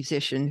jazz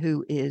musician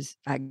who is,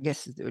 I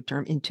guess the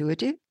term,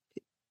 intuitive.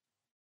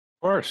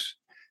 Of course.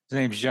 His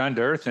name's John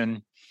Dirth,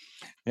 and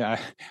I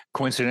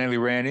coincidentally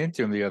ran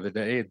into him the other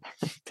day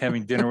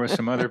having dinner with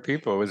some other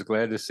people. I was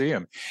glad to see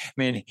him. I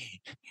mean,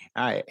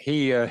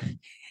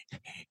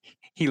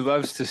 he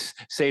loves to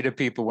say to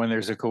people when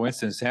there's a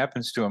coincidence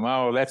happens to him,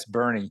 oh, that's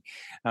Bernie.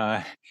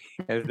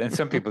 And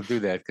some people do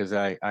that because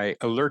I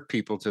alert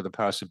people to the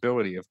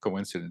possibility of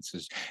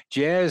coincidences.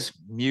 Jazz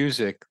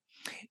music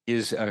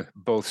is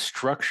both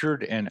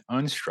structured and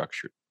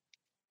unstructured.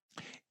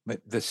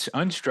 But the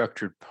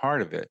unstructured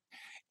part of it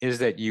is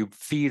that you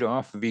feed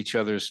off of each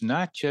other's,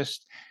 not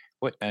just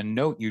what a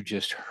note you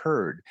just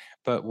heard,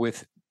 but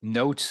with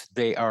notes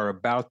they are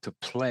about to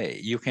play.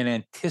 You can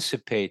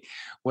anticipate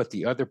what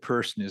the other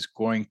person is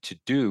going to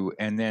do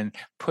and then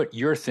put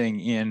your thing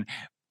in,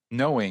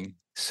 knowing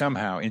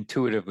somehow,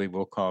 intuitively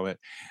we'll call it,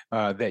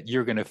 that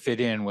you're going to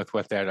fit in with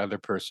what that other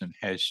person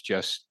has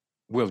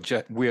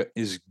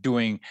is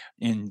doing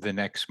in the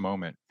next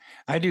moment.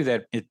 I do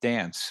that at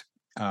dance.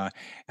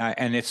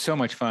 And it's so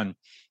much fun.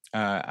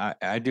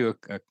 I do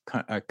a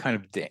kind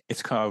of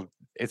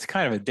it's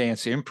kind of a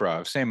dance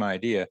improv, same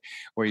idea,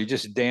 where you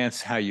just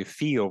dance how you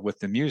feel with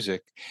the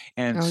music,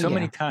 and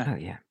many times. Oh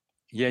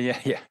yeah,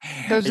 yeah.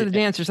 Those are the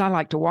dancers I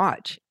like to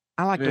watch.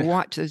 I like to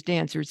watch those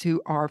dancers who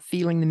are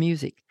feeling the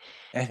music.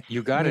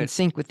 You got it. In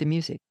sync with the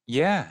music.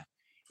 Yeah.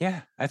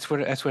 That's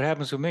what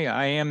happens with me.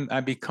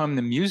 I become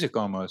the music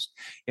almost.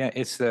 Yeah,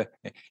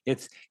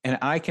 and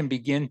I can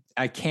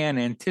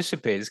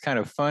anticipate. It's kind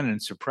of fun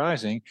and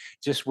surprising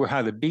just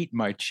how the beat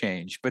might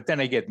change. But then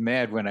I get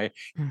mad when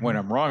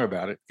I'm wrong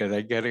about it, because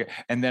I get it,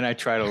 and then I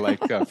try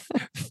to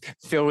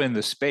fill in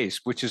the space,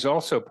 which is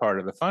also part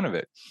of the fun of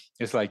it.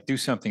 It's like do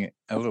something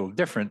a little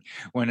different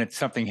when it's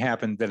something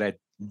happened that I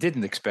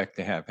didn't expect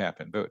to have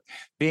happen. But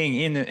being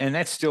in and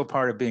that's still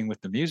part of being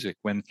with the music.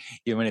 When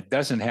it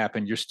doesn't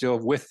happen, you're still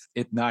with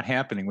it not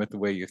happening with the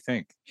way you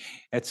think.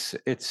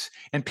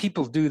 And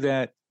people do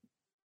that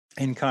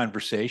in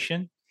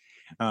conversation.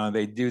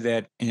 They do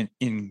that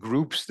in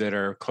groups that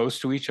are close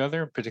to each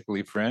other,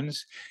 particularly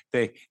friends.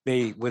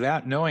 They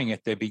without knowing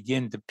it, they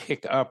begin to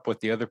pick up where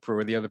the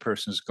other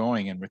person's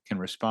going and can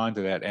respond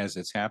to that as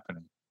it's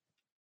happening.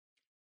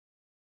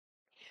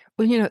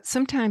 Well,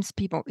 sometimes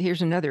people,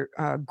 here's another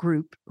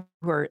group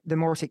where the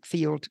morphic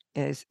field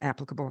is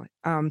applicable.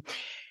 A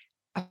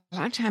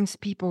lot of times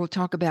people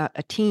talk about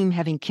a team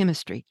having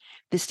chemistry.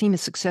 This team is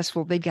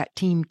successful. They've got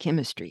team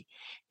chemistry.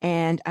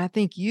 And I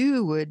think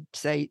you would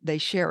say they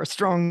share a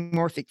strong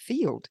morphic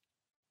field.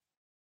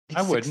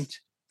 I wouldn't.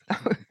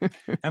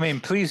 I mean,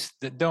 please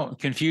don't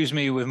confuse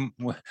me with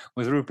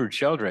Rupert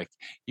Sheldrake.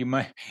 You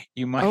might.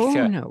 Oh,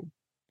 no.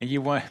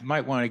 You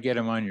might want to get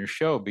him on your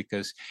show,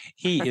 because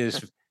he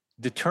is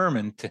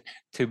determined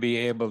to be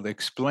able to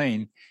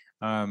explain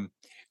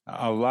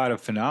a lot of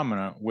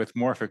phenomena with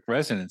morphic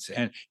resonance,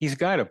 and he's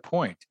got a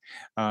point.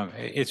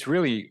 It's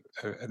really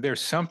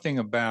there's something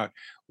about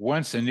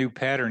once a new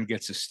pattern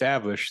gets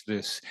established,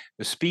 the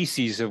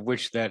species from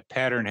which that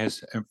pattern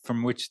has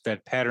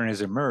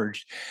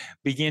emerged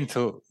begin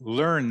to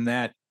learn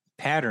that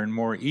pattern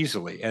more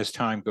easily as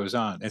time goes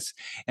on. It's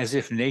as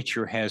if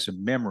nature has a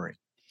memory.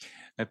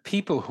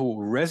 People who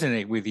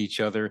resonate with each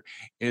other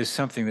is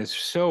something that's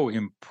so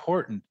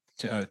important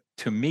to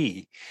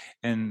me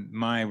and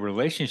my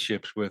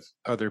relationships with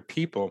other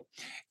people,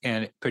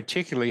 and it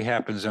particularly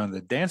happens on the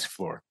dance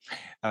floor.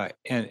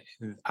 And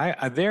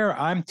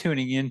I'm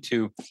tuning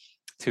into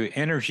to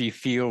energy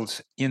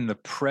fields in the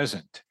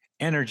present,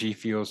 energy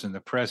fields in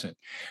the present,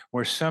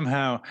 where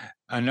somehow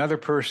another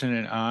person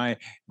and I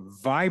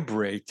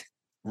vibrate,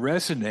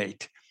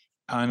 resonate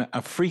on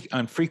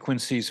on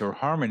frequencies or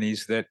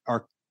harmonies that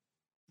are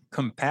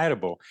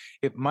compatible.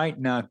 It might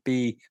not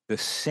be the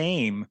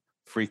same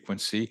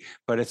frequency,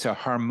 but it's a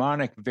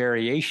harmonic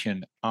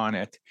variation on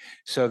it,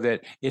 so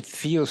that it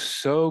feels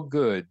so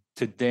good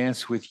to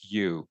dance with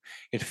you.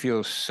 It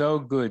feels so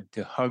good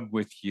to hug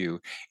with you.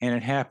 And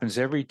it happens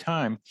every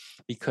time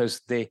because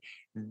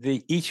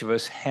each of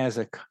us has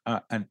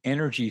an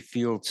energy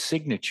field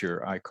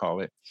signature, I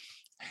call it,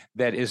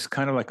 that is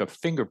kind of like a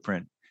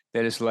fingerprint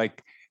that is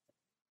like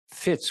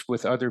fits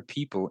with other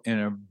people in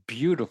a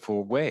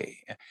beautiful way.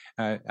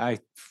 A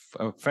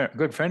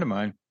good friend of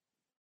mine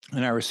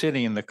and I were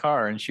sitting in the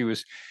car, and she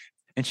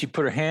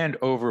put her hand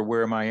over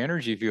where my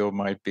energy field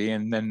might be,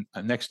 and then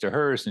next to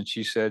hers, and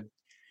she said,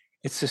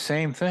 "It's the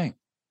same thing.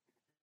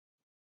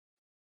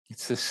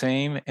 It's the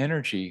same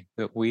energy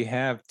that we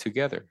have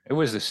together." It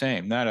was the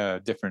same, not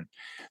a different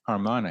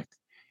harmonic,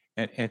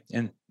 and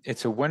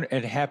it's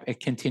it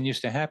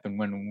continues to happen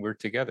when we're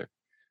together.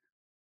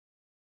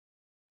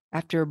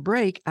 After a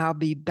break, I'll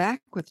be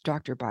back with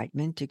Dr.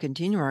 Beitman to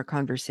continue our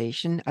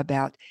conversation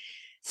about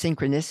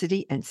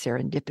synchronicity and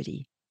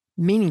serendipity,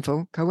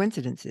 meaningful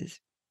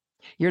coincidences.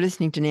 You're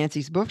listening to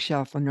Nancy's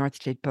Bookshelf on North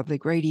State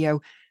Public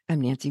Radio.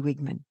 I'm Nancy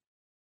Wiegman.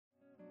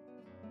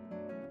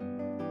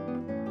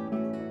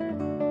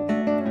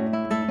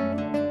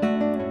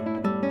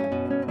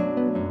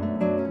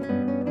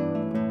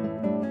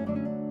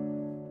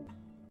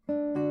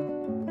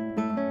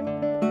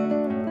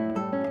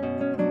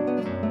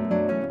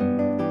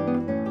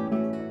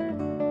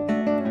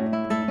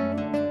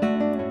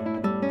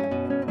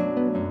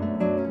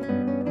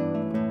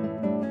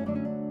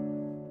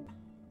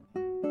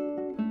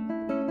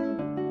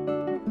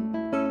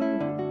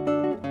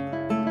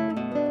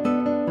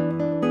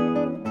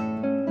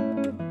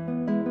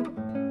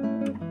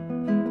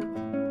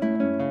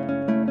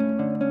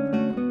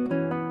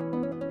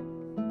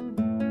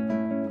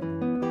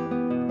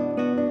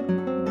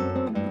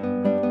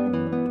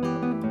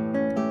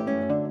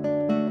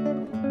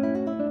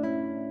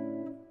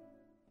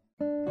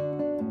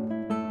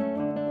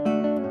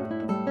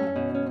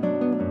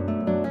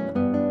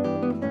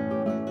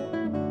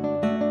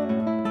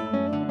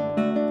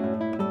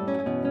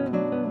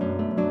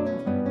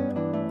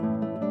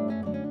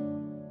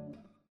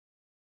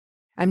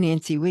 I'm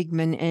Nancy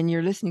Wiegman, and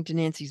you're listening to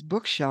Nancy's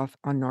Bookshelf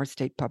on North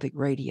State Public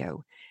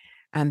Radio.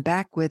 I'm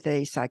back with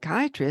a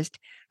psychiatrist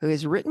who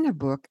has written a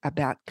book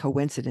about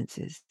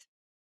coincidences.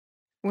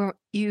 Well,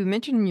 you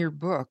mentioned in your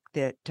book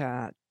that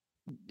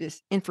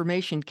this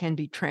information can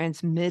be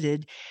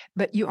transmitted,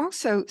 but you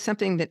also,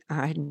 something that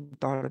I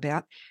hadn't thought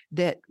about,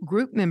 that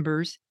group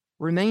members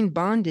remain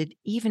bonded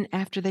even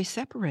after they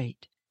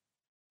separate.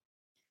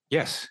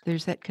 Yes.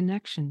 There's that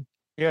connection.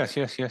 Yes.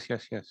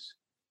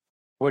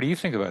 What do you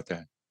think about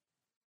that?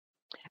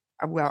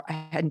 Well,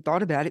 I hadn't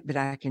thought about it, but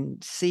I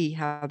can see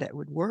how that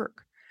would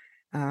work.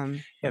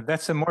 Yeah,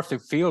 that's a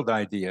morphic field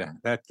idea.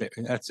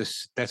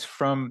 That's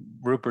from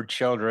Rupert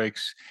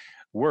Sheldrake's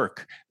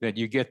work, that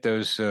you get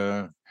those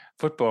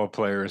football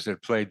players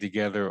that played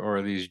together,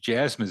 or these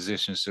jazz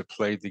musicians that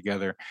played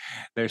together.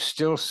 There's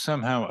still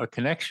somehow a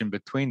connection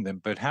between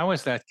them, but how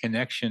is that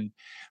connection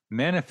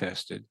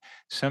manifested?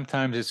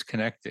 Sometimes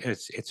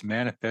it's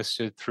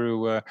manifested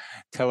through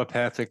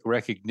telepathic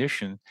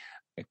recognition.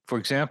 For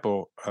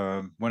example,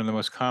 one of the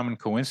most common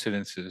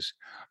coincidences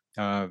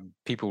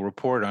people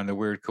report on the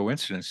Weird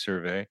Coincidence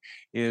Survey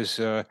is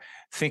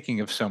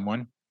thinking of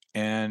someone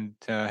and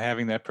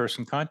having that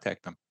person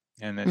contact them.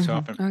 And it's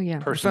often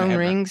person phone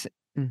rings.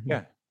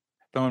 Yeah,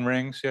 phone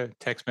rings, yeah,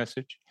 text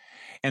message.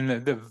 And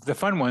the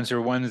fun ones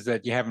are ones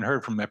that you haven't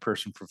heard from that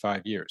person for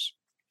 5 years.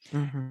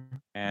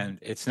 And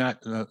it's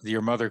not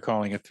your mother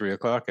calling at 3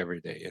 o'clock every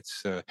day.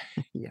 It's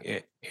you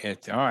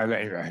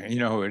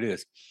know who it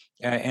is.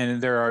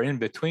 And there are in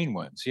between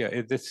ones. Yeah,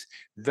 it's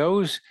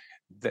those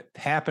that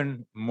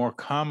happen more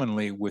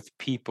commonly with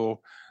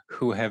people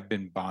who have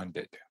been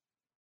bonded.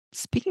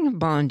 Speaking of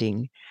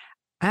bonding,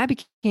 I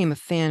became a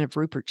fan of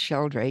Rupert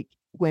Sheldrake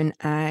when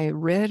I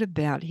read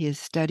about his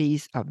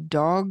studies of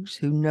dogs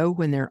who know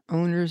when their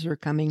owners are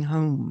coming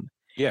home.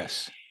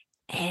 Yes.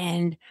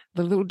 And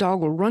the little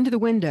dog will run to the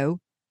window,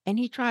 and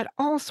he tried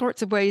all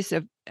sorts of ways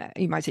of,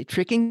 you might say,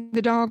 tricking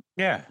the dog.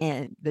 Yeah.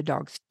 And the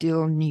dog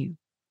still knew.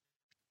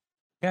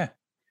 Yeah.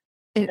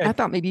 And I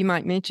thought maybe you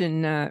might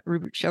mention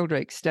Rupert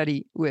Sheldrake's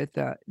study with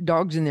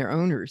dogs and their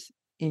owners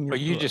in your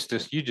book.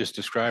 You just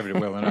described it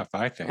well enough,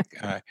 I think.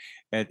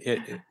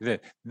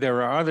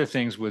 There are other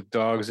things with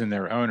dogs and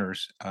their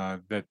owners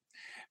that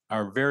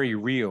are very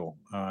real.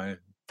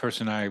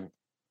 Person I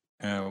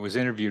was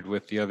interviewed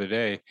with the other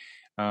day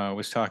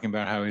was talking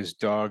about how his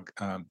dog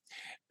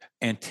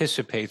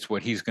anticipates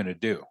what he's going to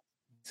do.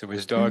 So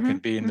his dog can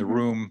be in the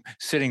room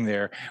sitting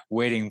there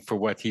waiting for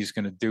what he's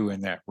going to do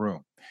in that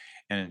room.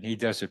 And he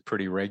does it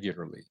pretty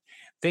regularly.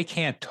 They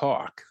can't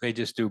talk. They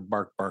just do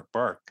bark, bark,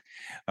 bark,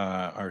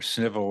 or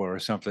snivel or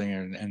something.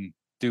 And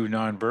do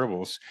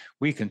nonverbals.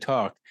 We can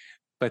talk,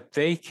 but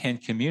they can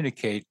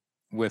communicate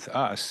with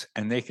us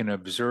and they can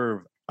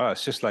observe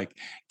us, just like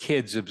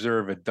kids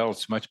observe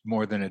adults much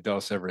more than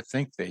adults ever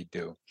think they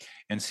do,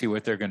 and see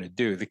what they're going to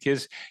do. The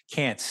kids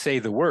can't say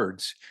the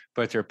words,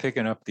 but they're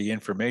picking up the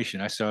information.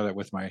 I saw that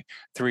with my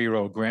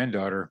 3-year-old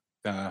granddaughter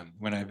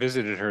when I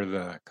visited her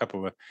a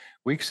couple of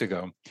weeks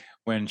ago,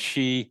 when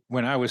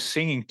I was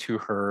singing to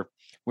her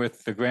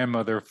with the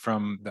grandmother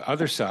from the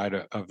other side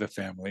of the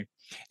family,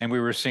 and we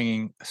were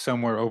singing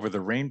Somewhere Over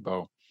the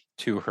Rainbow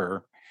to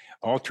her,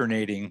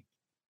 alternating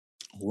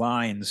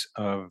lines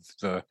of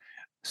the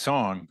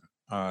song.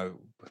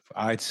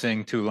 I'd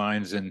sing 2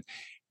 lines and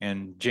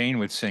Jane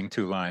would sing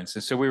 2 lines.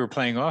 And so we were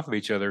playing off of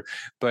each other,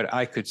 but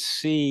I could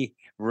see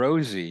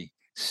Rosie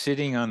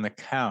sitting on the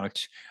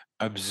couch,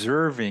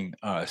 observing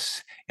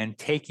us and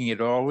taking it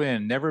all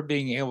in, never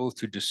being able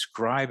to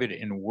describe it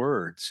in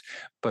words,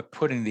 but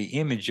putting the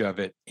image of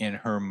it in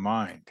her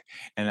mind.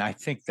 And I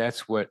think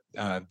that's what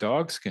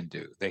dogs can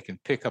do. They can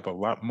pick up a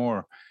lot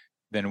more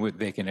than what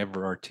they can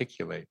ever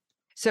articulate.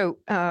 So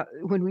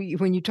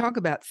when you talk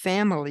about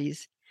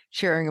families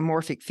sharing a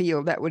morphic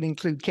field, that would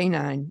include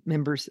canine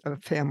members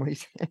of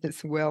families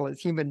as well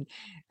as human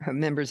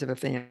members of a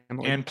family.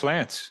 And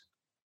plants.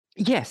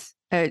 Yes.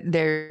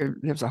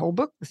 There's a whole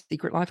book, The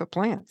Secret Life of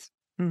Plants.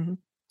 Mm-hmm.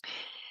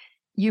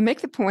 You make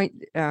the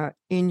point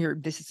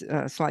this is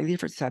a slightly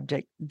different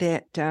subject,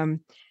 that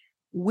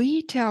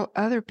we tell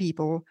other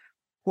people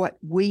what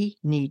we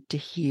need to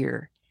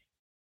hear.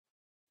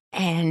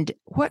 And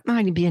what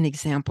might be an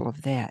example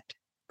of that,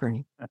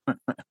 Bernie?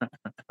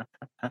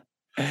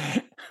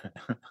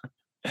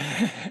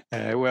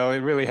 Well, it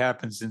really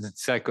happens in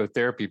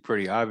psychotherapy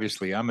pretty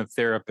obviously. I'm a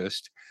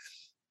therapist,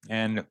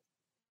 and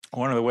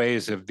one of the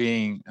ways of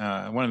being,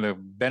 one of the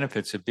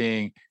benefits of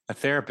being a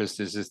therapist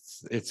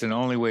is it's an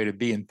only way to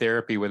be in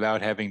therapy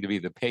without having to be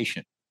the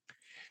patient.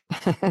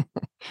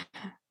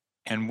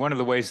 And one of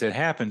the ways that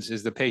happens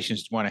is the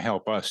patients want to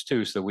help us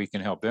too, so we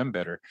can help them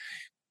better.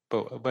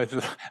 But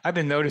I've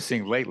been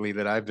noticing lately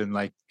that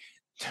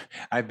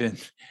I've been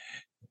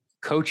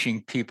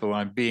coaching people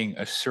on being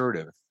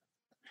assertive.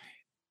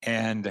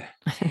 And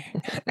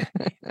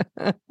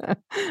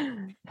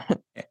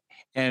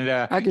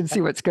I can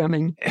see what's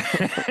coming.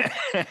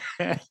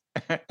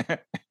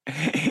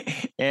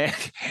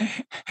 And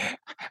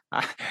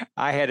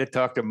I had to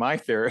talk to my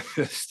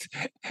therapist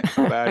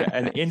about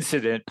an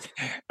incident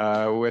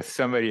with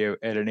somebody at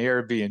an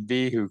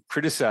Airbnb who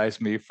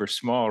criticized me for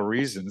small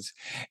reasons.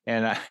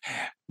 And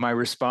my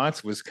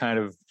response was kind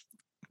of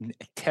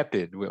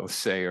tepid, we'll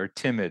say, or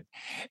timid.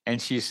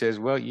 And she says,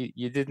 well,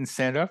 you didn't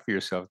stand up for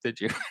yourself, did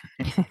you?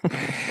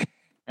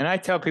 And I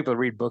tell people to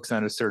read books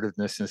on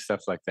assertiveness and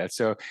stuff like that.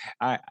 So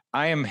I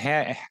am,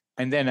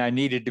 and then I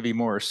needed to be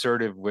more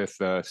assertive with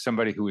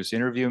somebody who was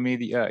interviewing me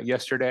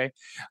yesterday.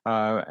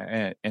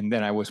 And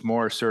then I was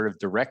more assertive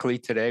directly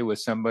today with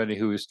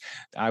somebody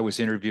I was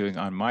interviewing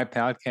on my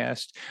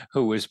podcast,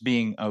 who was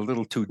being a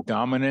little too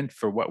dominant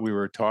for what we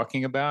were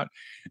talking about.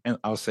 And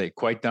I'll say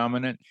quite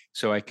dominant.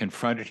 So I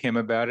confronted him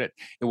about it.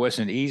 It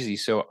wasn't easy.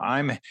 So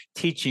I'm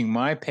teaching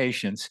my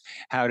patients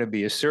how to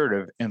be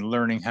assertive and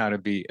learning how to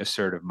be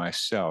assertive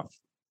myself.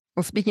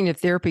 Well, speaking of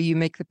therapy, you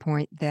make the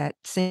point that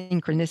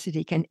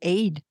synchronicity can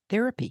aid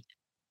therapy.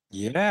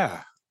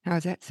 Yeah. How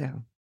is that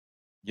so?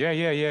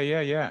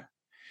 Yeah.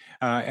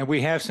 And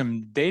we have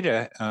some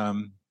data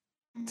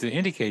to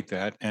indicate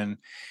that. And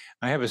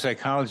I have a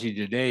Psychology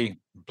Today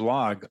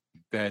blog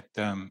that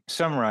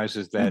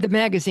summarizes that. The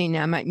magazine,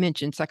 I might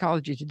mention,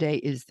 Psychology Today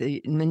is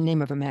the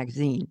name of a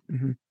magazine.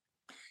 Mm-hmm.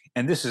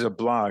 And this is a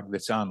blog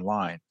that's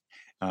online.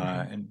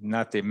 And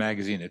not the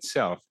magazine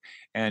itself.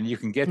 And you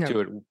can get to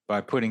it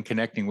by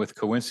Connecting with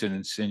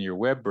Coincidence in your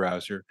web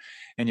browser.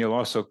 And you'll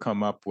also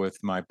come up with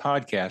my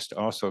podcast,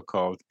 also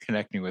called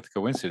Connecting with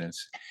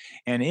Coincidence.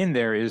 And in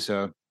there is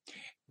a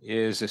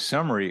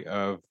summary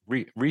of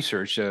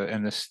research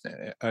in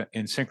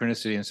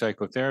synchronicity and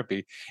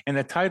psychotherapy. And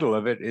the title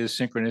of it is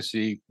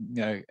Synchronicity.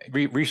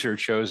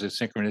 Research shows that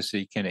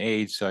synchronicity can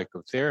aid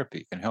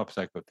psychotherapy, can help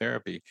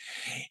psychotherapy.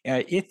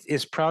 It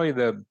is probably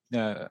the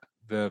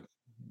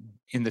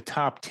in the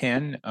top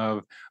 10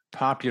 of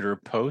popular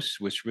posts,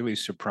 which really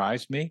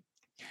surprised me.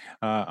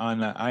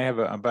 I have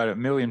about a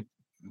million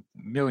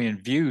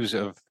views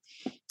of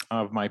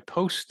my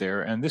posts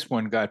there, and this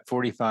one got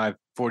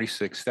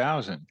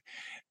 46,000.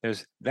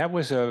 That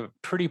was a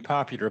pretty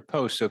popular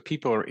post, so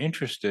people are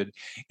interested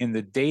in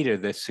the data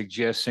that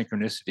suggests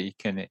synchronicity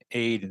can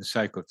aid in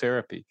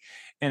psychotherapy.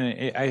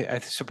 And I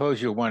suppose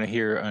you'll want to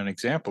hear an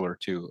example or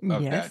two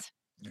of that.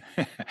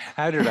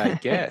 How did I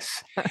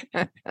guess?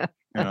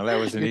 That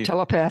was You're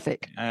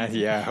telepathic.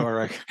 Yeah,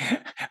 or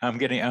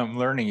I'm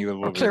learning you a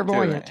little bit.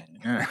 Clairvoyant.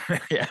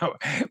 Yeah,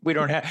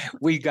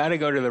 we got to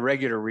go to the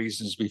regular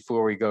reasons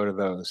before we go to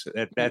those.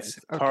 That's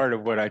part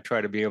of what I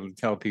try to be able to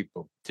tell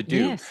people to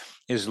do,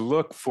 is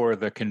look for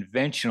the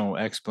conventional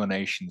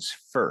explanations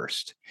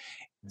first,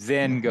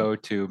 then go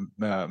to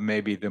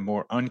maybe the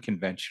more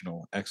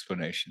unconventional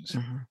explanations.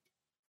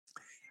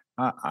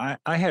 I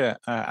had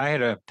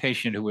a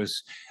patient who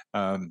was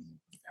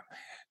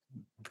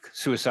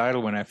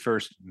suicidal when I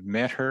first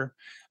met her.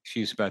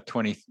 She's about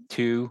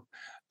 22,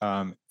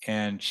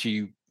 and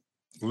she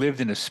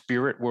lived in a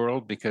spirit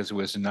world because it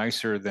was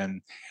nicer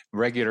than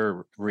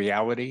regular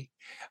reality.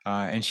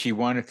 And she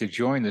wanted to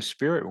join the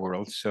spirit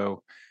world.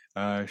 So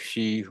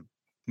she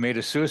made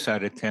a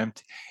suicide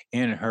attempt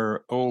in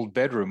her old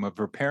bedroom of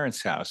her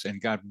parents' house and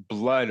got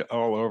blood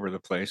all over the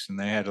place. And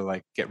they had to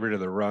like get rid of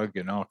the rug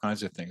and all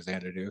kinds of things they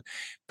had to do.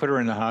 Put her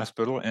in the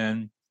hospital,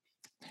 and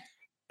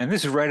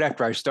this is right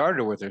after I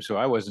started with her, so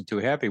I wasn't too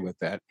happy with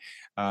that.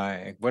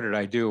 What did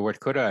I do?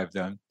 What could I have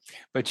done?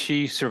 But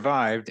she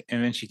survived,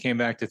 and then she came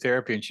back to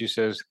therapy, and she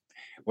says,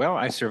 well,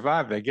 I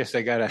survived. I guess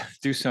I got to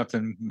do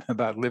something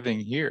about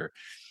living here.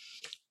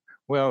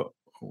 Well,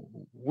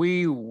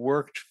 we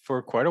worked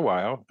for quite a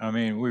while. I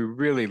mean, we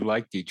really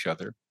liked each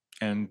other,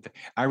 and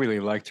I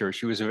really liked her.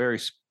 She was a very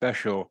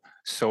special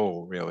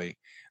soul, really,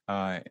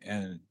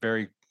 and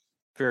very,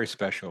 very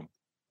special.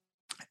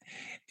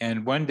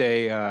 And one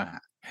day,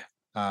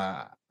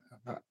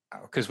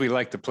 because we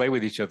like to play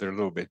with each other a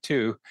little bit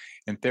too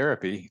in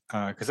therapy,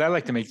 because I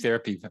like to make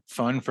therapy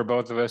fun for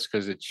both of us,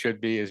 because it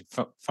should be, as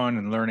fun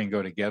and learning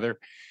go together.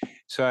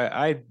 So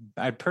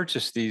I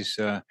purchased these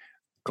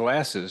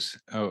glasses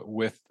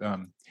with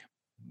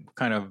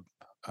kind of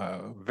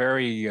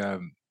very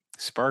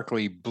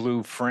sparkly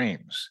blue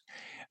frames.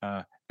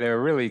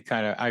 They're really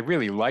kind of, I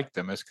really liked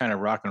them. It's kind of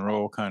rock and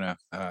roll kind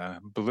of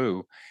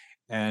blue.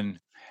 And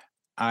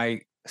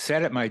I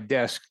sat at my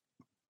desk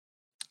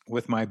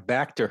with my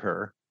back to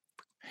her,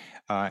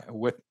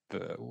 with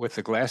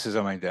the glasses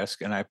on my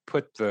desk, and I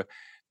put the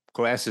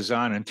glasses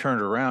on and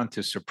turned around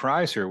to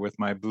surprise her with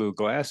my blue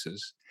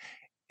glasses.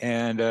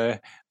 And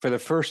for the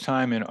first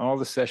time in all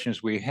the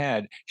sessions we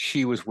had,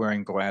 she was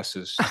wearing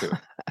glasses too.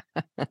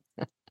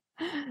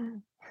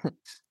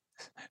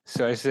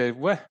 So I said,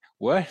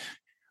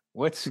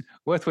 what's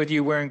with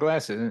you wearing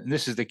glasses? And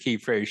this is the key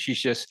phrase. She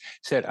just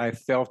said, I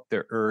felt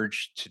the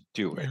urge to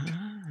do it.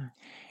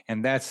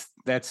 And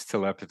that's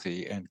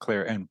telepathy and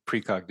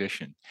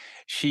precognition.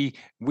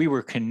 We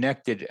were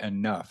connected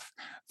enough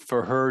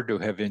for her to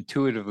have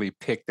intuitively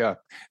picked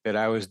up that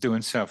I was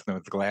doing something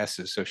with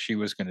glasses, so she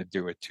was going to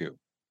do it too.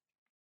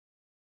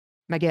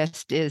 My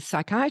guest is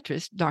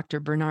psychiatrist Dr.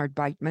 Bernard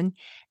Beitman,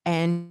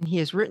 and he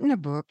has written a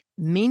book,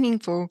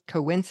 Meaningful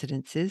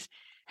Coincidences: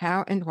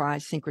 How and Why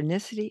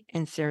Synchronicity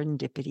and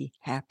Serendipity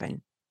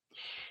Happen.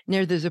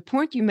 Now, there's a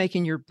point you make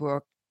in your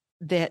book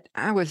that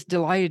I was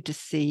delighted to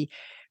see,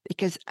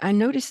 because I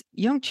noticed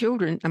young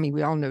children, I mean,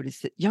 we all notice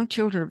that young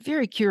children are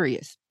very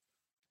curious,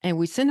 and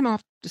we send them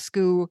off to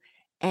school,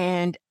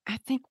 and I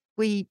think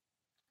we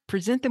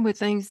present them with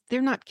things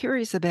they're not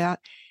curious about,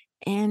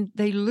 and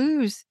they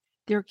lose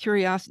their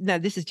curiosity. Now,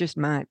 this is just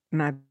my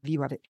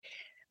view of it,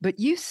 but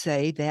you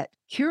say that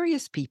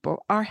curious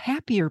people are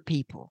happier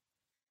people.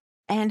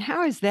 And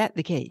how is that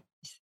the case?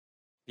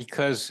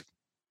 Because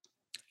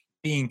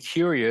being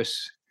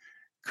curious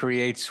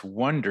creates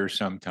wonder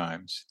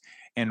sometimes,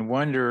 and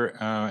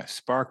wonder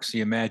sparks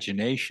the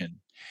imagination.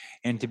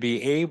 And to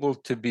be able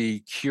to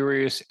be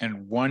curious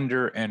and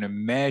wonder and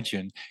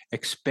imagine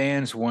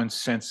expands one's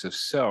sense of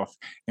self,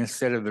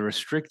 instead of the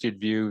restricted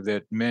view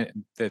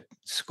that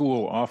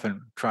school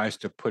often tries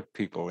to put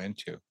people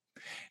into.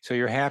 So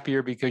you're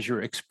happier because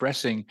you're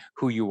expressing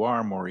who you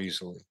are more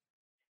easily.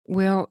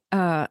 Well,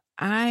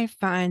 I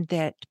find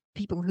that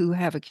people who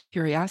have a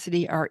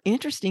curiosity are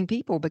interesting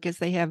people because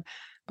they have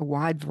a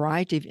wide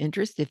variety of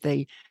interests. If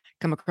they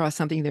come across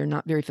something they're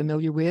not very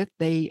familiar with,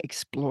 they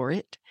explore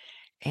it.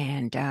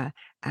 And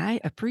I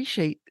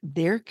appreciate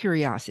their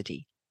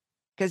curiosity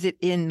because it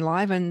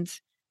enlivens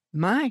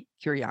my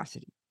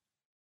curiosity.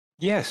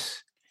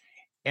 Yes.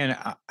 And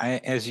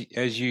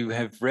as you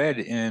have read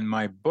in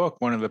my book,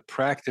 one of the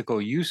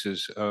practical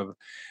uses of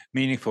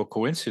meaningful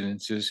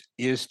coincidences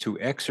is to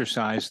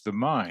exercise the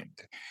mind.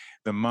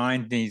 The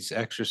mind needs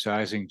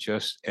exercising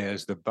just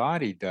as the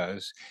body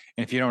does.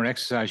 And if you don't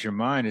exercise your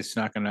mind,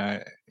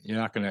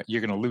 you're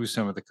going to lose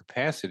some of the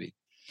capacity.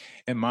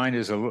 And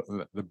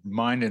the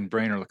mind and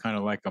brain are kind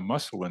of like a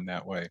muscle in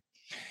that way.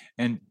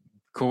 And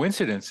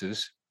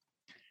coincidences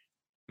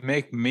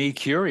make me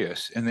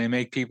curious, and they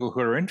make people who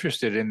are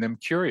interested in them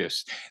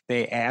curious.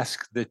 They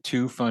ask the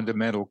two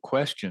fundamental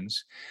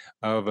questions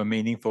of a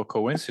meaningful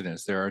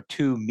coincidence. There are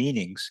two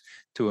meanings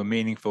to a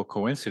meaningful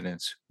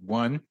coincidence.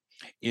 One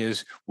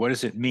is, what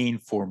does it mean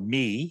for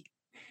me,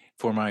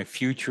 for my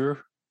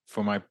future,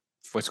 for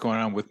what's going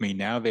on with me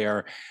now? They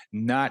are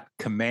not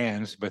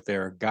commands, but they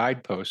are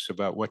guideposts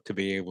about what to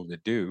be able to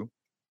do.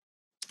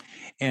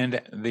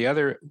 And the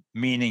other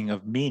meaning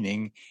of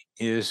meaning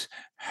is,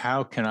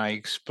 how can I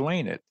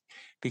explain it?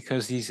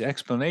 Because these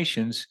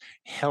explanations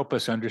help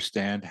us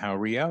understand how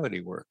reality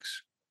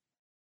works.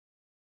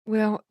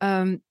 Well,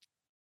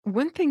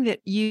 one thing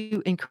that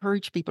you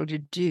encourage people to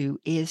do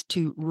is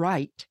to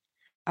write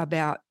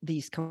about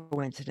these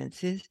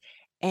coincidences.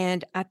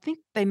 And I think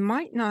they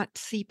might not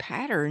see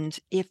patterns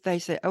if they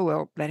say, oh,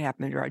 well, that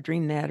happened, or I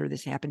dreamed that, or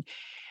this happened.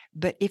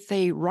 But if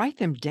they write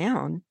them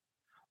down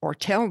or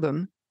tell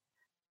them,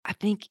 I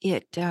think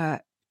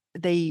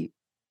they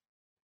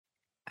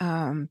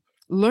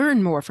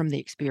learn more from the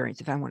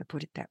experience, if I want to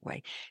put it that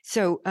way.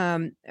 So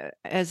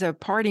as a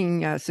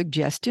parting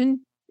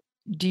suggestion,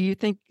 do you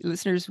think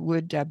listeners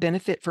would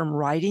benefit from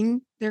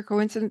writing their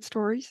coincidence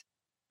stories?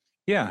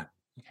 Yeah.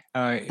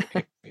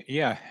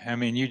 Yeah. I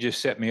mean, you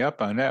just set me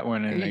up on that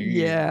one, and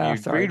Yeah, you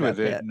sorry agreed with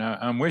about it, that. and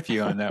I'm with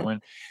you on that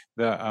one.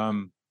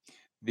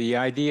 The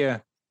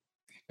idea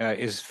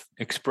is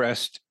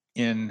expressed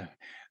in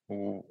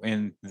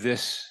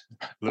this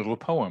little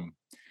poem.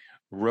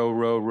 Row,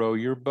 row, row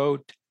your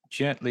boat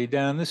gently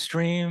down the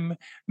stream.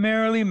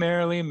 Merrily,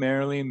 merrily,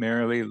 merrily,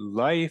 merrily,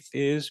 life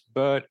is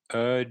but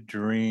a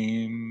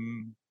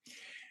dream.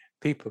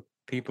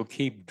 People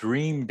keep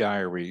dream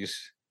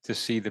diaries to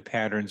see the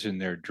patterns in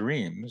their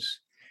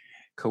dreams.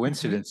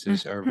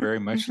 Coincidences are very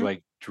much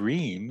like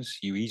dreams.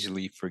 You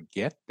easily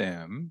forget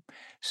them,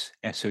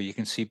 and so you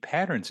can see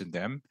patterns in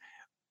them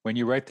when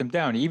you write them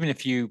down. Even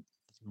if you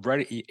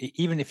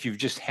even if you've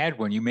just had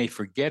one, you may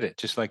forget it,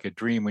 just like a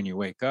dream when you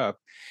wake up.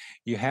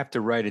 You have to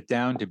write it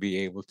down to be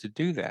able to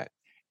do that.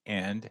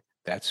 And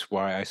that's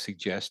why I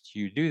suggest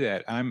you do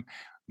that. I'm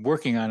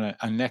working on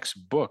a next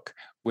book,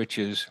 which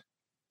is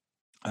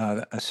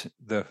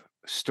the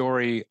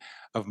story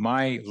of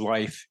my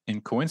life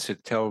in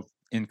coincidences.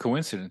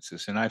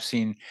 And I've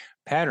seen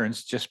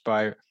patterns just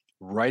by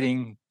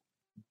writing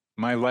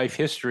my life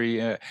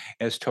history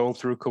as told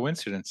through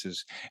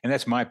coincidences. And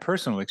that's my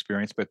personal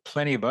experience, but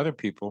plenty of other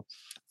people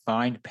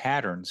find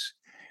patterns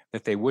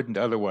that they wouldn't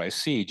otherwise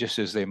see, just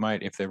as they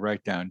might if they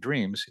write down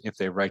dreams, if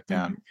they write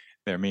down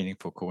their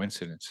meaningful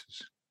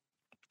coincidences.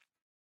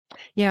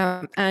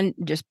 Yeah, and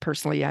just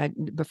personally,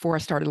 before I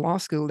started law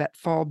school, that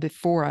fall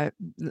before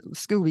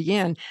school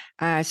began,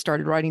 I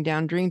started writing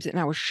down dreams, and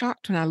I was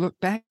shocked when I looked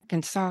back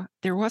and saw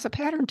there was a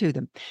pattern to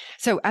them.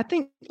 So I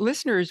think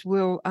listeners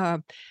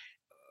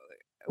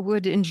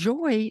would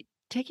enjoy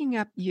taking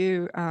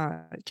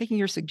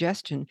your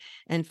suggestion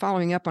and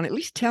following up on at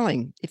least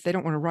telling, if they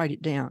don't want to write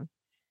it down,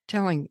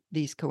 telling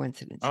these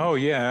coincidences. Oh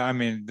yeah, I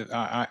mean,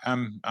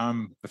 I'm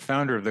the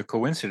founder of the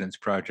Coincidence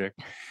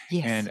Project,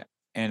 Yes.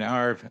 and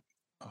our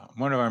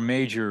one of our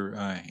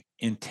major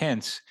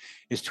intents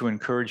is to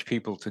encourage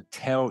people to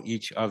tell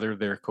each other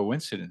their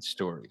coincidence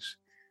stories.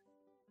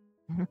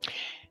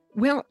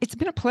 Well, it's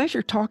been a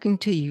pleasure talking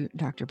to you,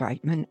 Dr.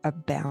 Beitman,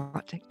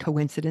 about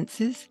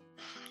coincidences.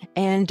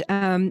 And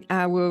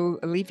I will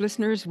leave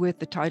listeners with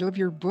the title of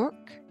your book,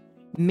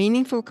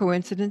 Meaningful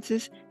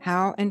Coincidences,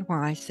 How and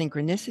Why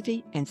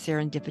Synchronicity and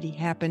Serendipity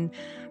Happen.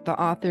 The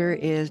author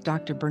is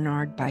Dr.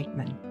 Bernard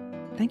Beitman.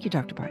 Thank you,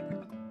 Dr. Beitman.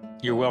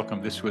 You're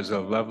welcome. This was a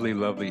lovely,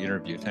 lovely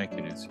interview. Thank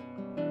you, Nancy.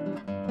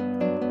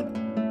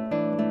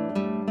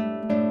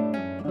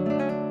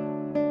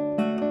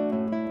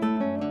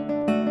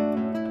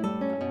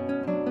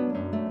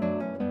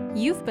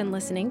 You've been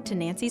listening to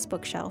Nancy's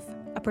Bookshelf,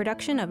 a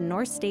production of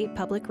North State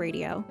Public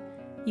Radio.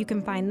 You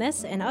can find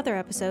this and other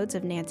episodes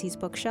of Nancy's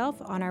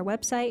Bookshelf on our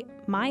website,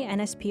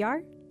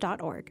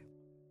 mynspr.org.